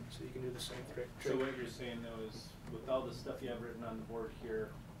 Yeah. So you can do the same trick. So what you're saying though is, with all the stuff you have written on the board here,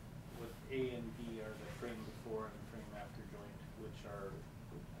 with A and B are the frame before and the frame after joint, which are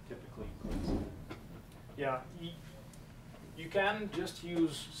typically coincident. Yeah, you can just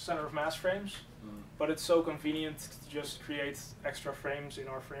use center of mass frames, but it's so convenient to just create extra frames in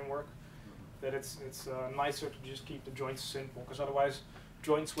our framework that it's nicer to just keep the joints simple, because otherwise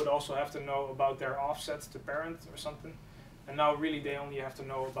joints would also have to know about their offsets to parent or something, and now really they only have to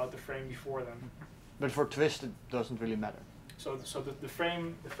know about the frame before them. But for twist, it doesn't really matter. So the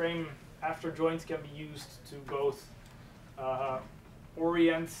frame after joint can be used to both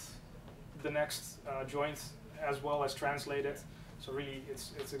orient the next joint as well as translate it. So really,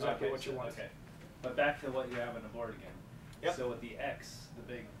 it's exactly what you want. Okay, but back to what you have on the board again. Yep. So with the X,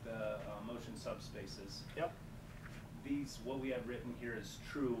 the motion subspaces. Yep. These, what we have written here is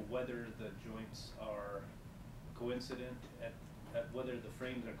true whether the joints are coincident at whether the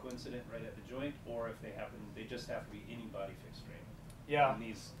frames are coincident right at the joint, or if they just have to be any body fixed frame. Yeah. And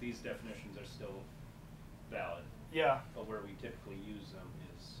these definitions are still valid. Yeah. But where we typically use them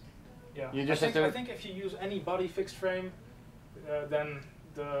is. Yeah. You just I think if you use any body fixed frame, then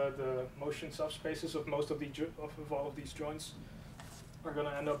the motion subspaces of most of of all of these joints are going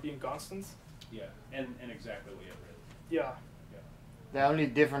to end up being constant. Yeah, and exactly what you have written. Yeah. The only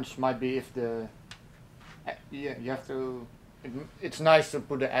difference might be if you have to. It's nice to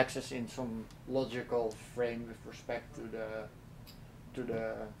put the axis in some logical frame with respect to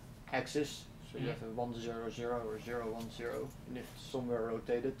the axis. So you have a 1 0 0 or 0 1 0, and if it's somewhere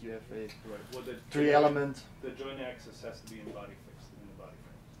rotated, you have a Well, three element. The joint axis has to be in body fixed in the body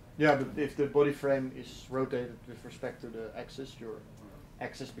frame. Yeah, but if the body frame is rotated with respect to the axis, your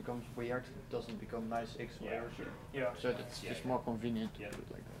axis becomes weird. It doesn't become nice X, Y, or Z. Yeah. So it's just more convenient to do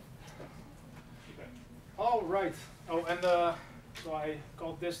it like that. Okay. All right. Oh, and so I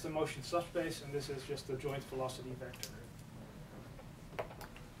called this the motion subspace, and this is just the joint velocity vector.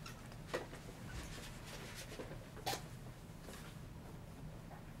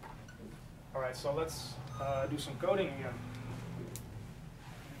 All right, so let's do some coding again.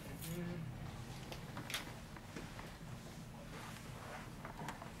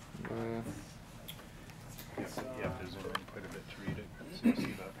 You have to zoom in quite a bit.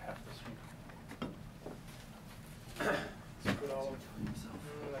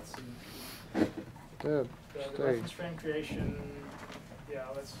 Deb, The stay. reference frame creation, yeah,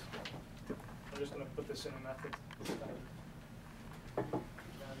 I'm just going to put this in a method.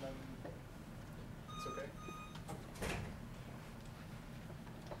 Random, it's okay.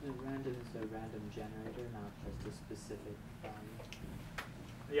 The random is a random generator, not just a specific value.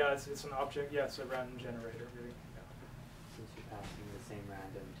 Yeah, it's an object, yeah, it's a random generator, really. Yeah. Since you're passing the same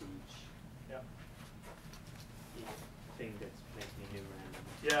random to each thing that's making a new random.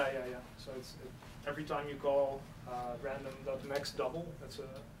 Yeah. So every time you call random.next double, that's a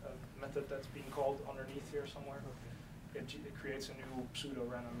method that's being called underneath here somewhere. Okay. It creates a new pseudo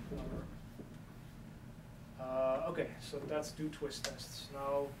random number. Okay, so let's do twist tests.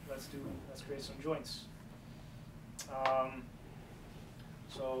 Now let's create some joints.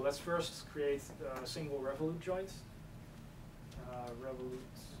 So let's first create a single revolute joint. Revolute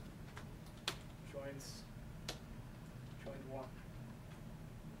joint 1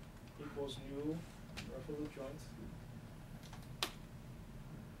 equals new revolute joint.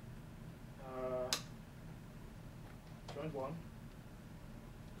 Joint 1.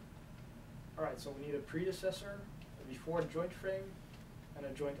 Alright, so we need a predecessor, a before joint frame, and a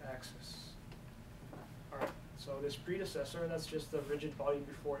joint axis. Alright, so this predecessor, that's just the rigid body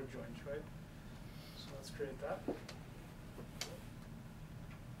before the joint, right? So let's create that.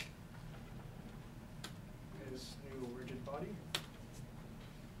 Is new rigid body.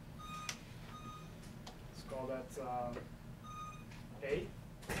 Let's call that A.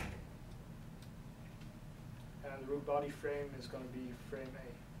 And the root body frame is going to be frame A.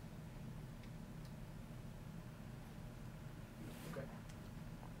 Okay.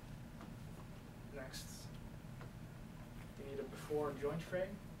 Next, we need a before joint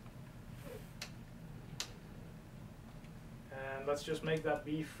frame. And let's just make that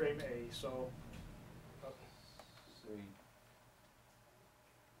be frame A. So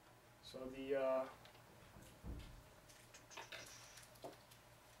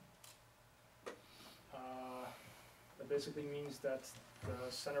that basically means that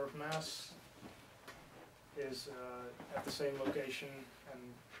the center of mass is at the same location,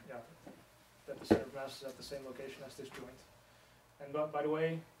 and that the center of mass is at the same location as this joint. And by the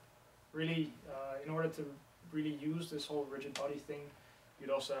way, really, in order to really use this whole rigid body thing, you'd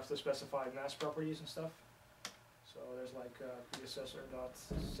also have to specify mass properties and stuff. So there's like predecessor dot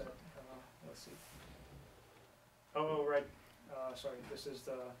set. Let's see. Oh right. Sorry. This is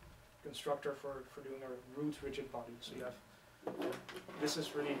the constructor for doing a root rigid body. So you have this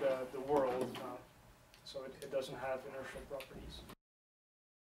is really the world. So it doesn't have inertial properties.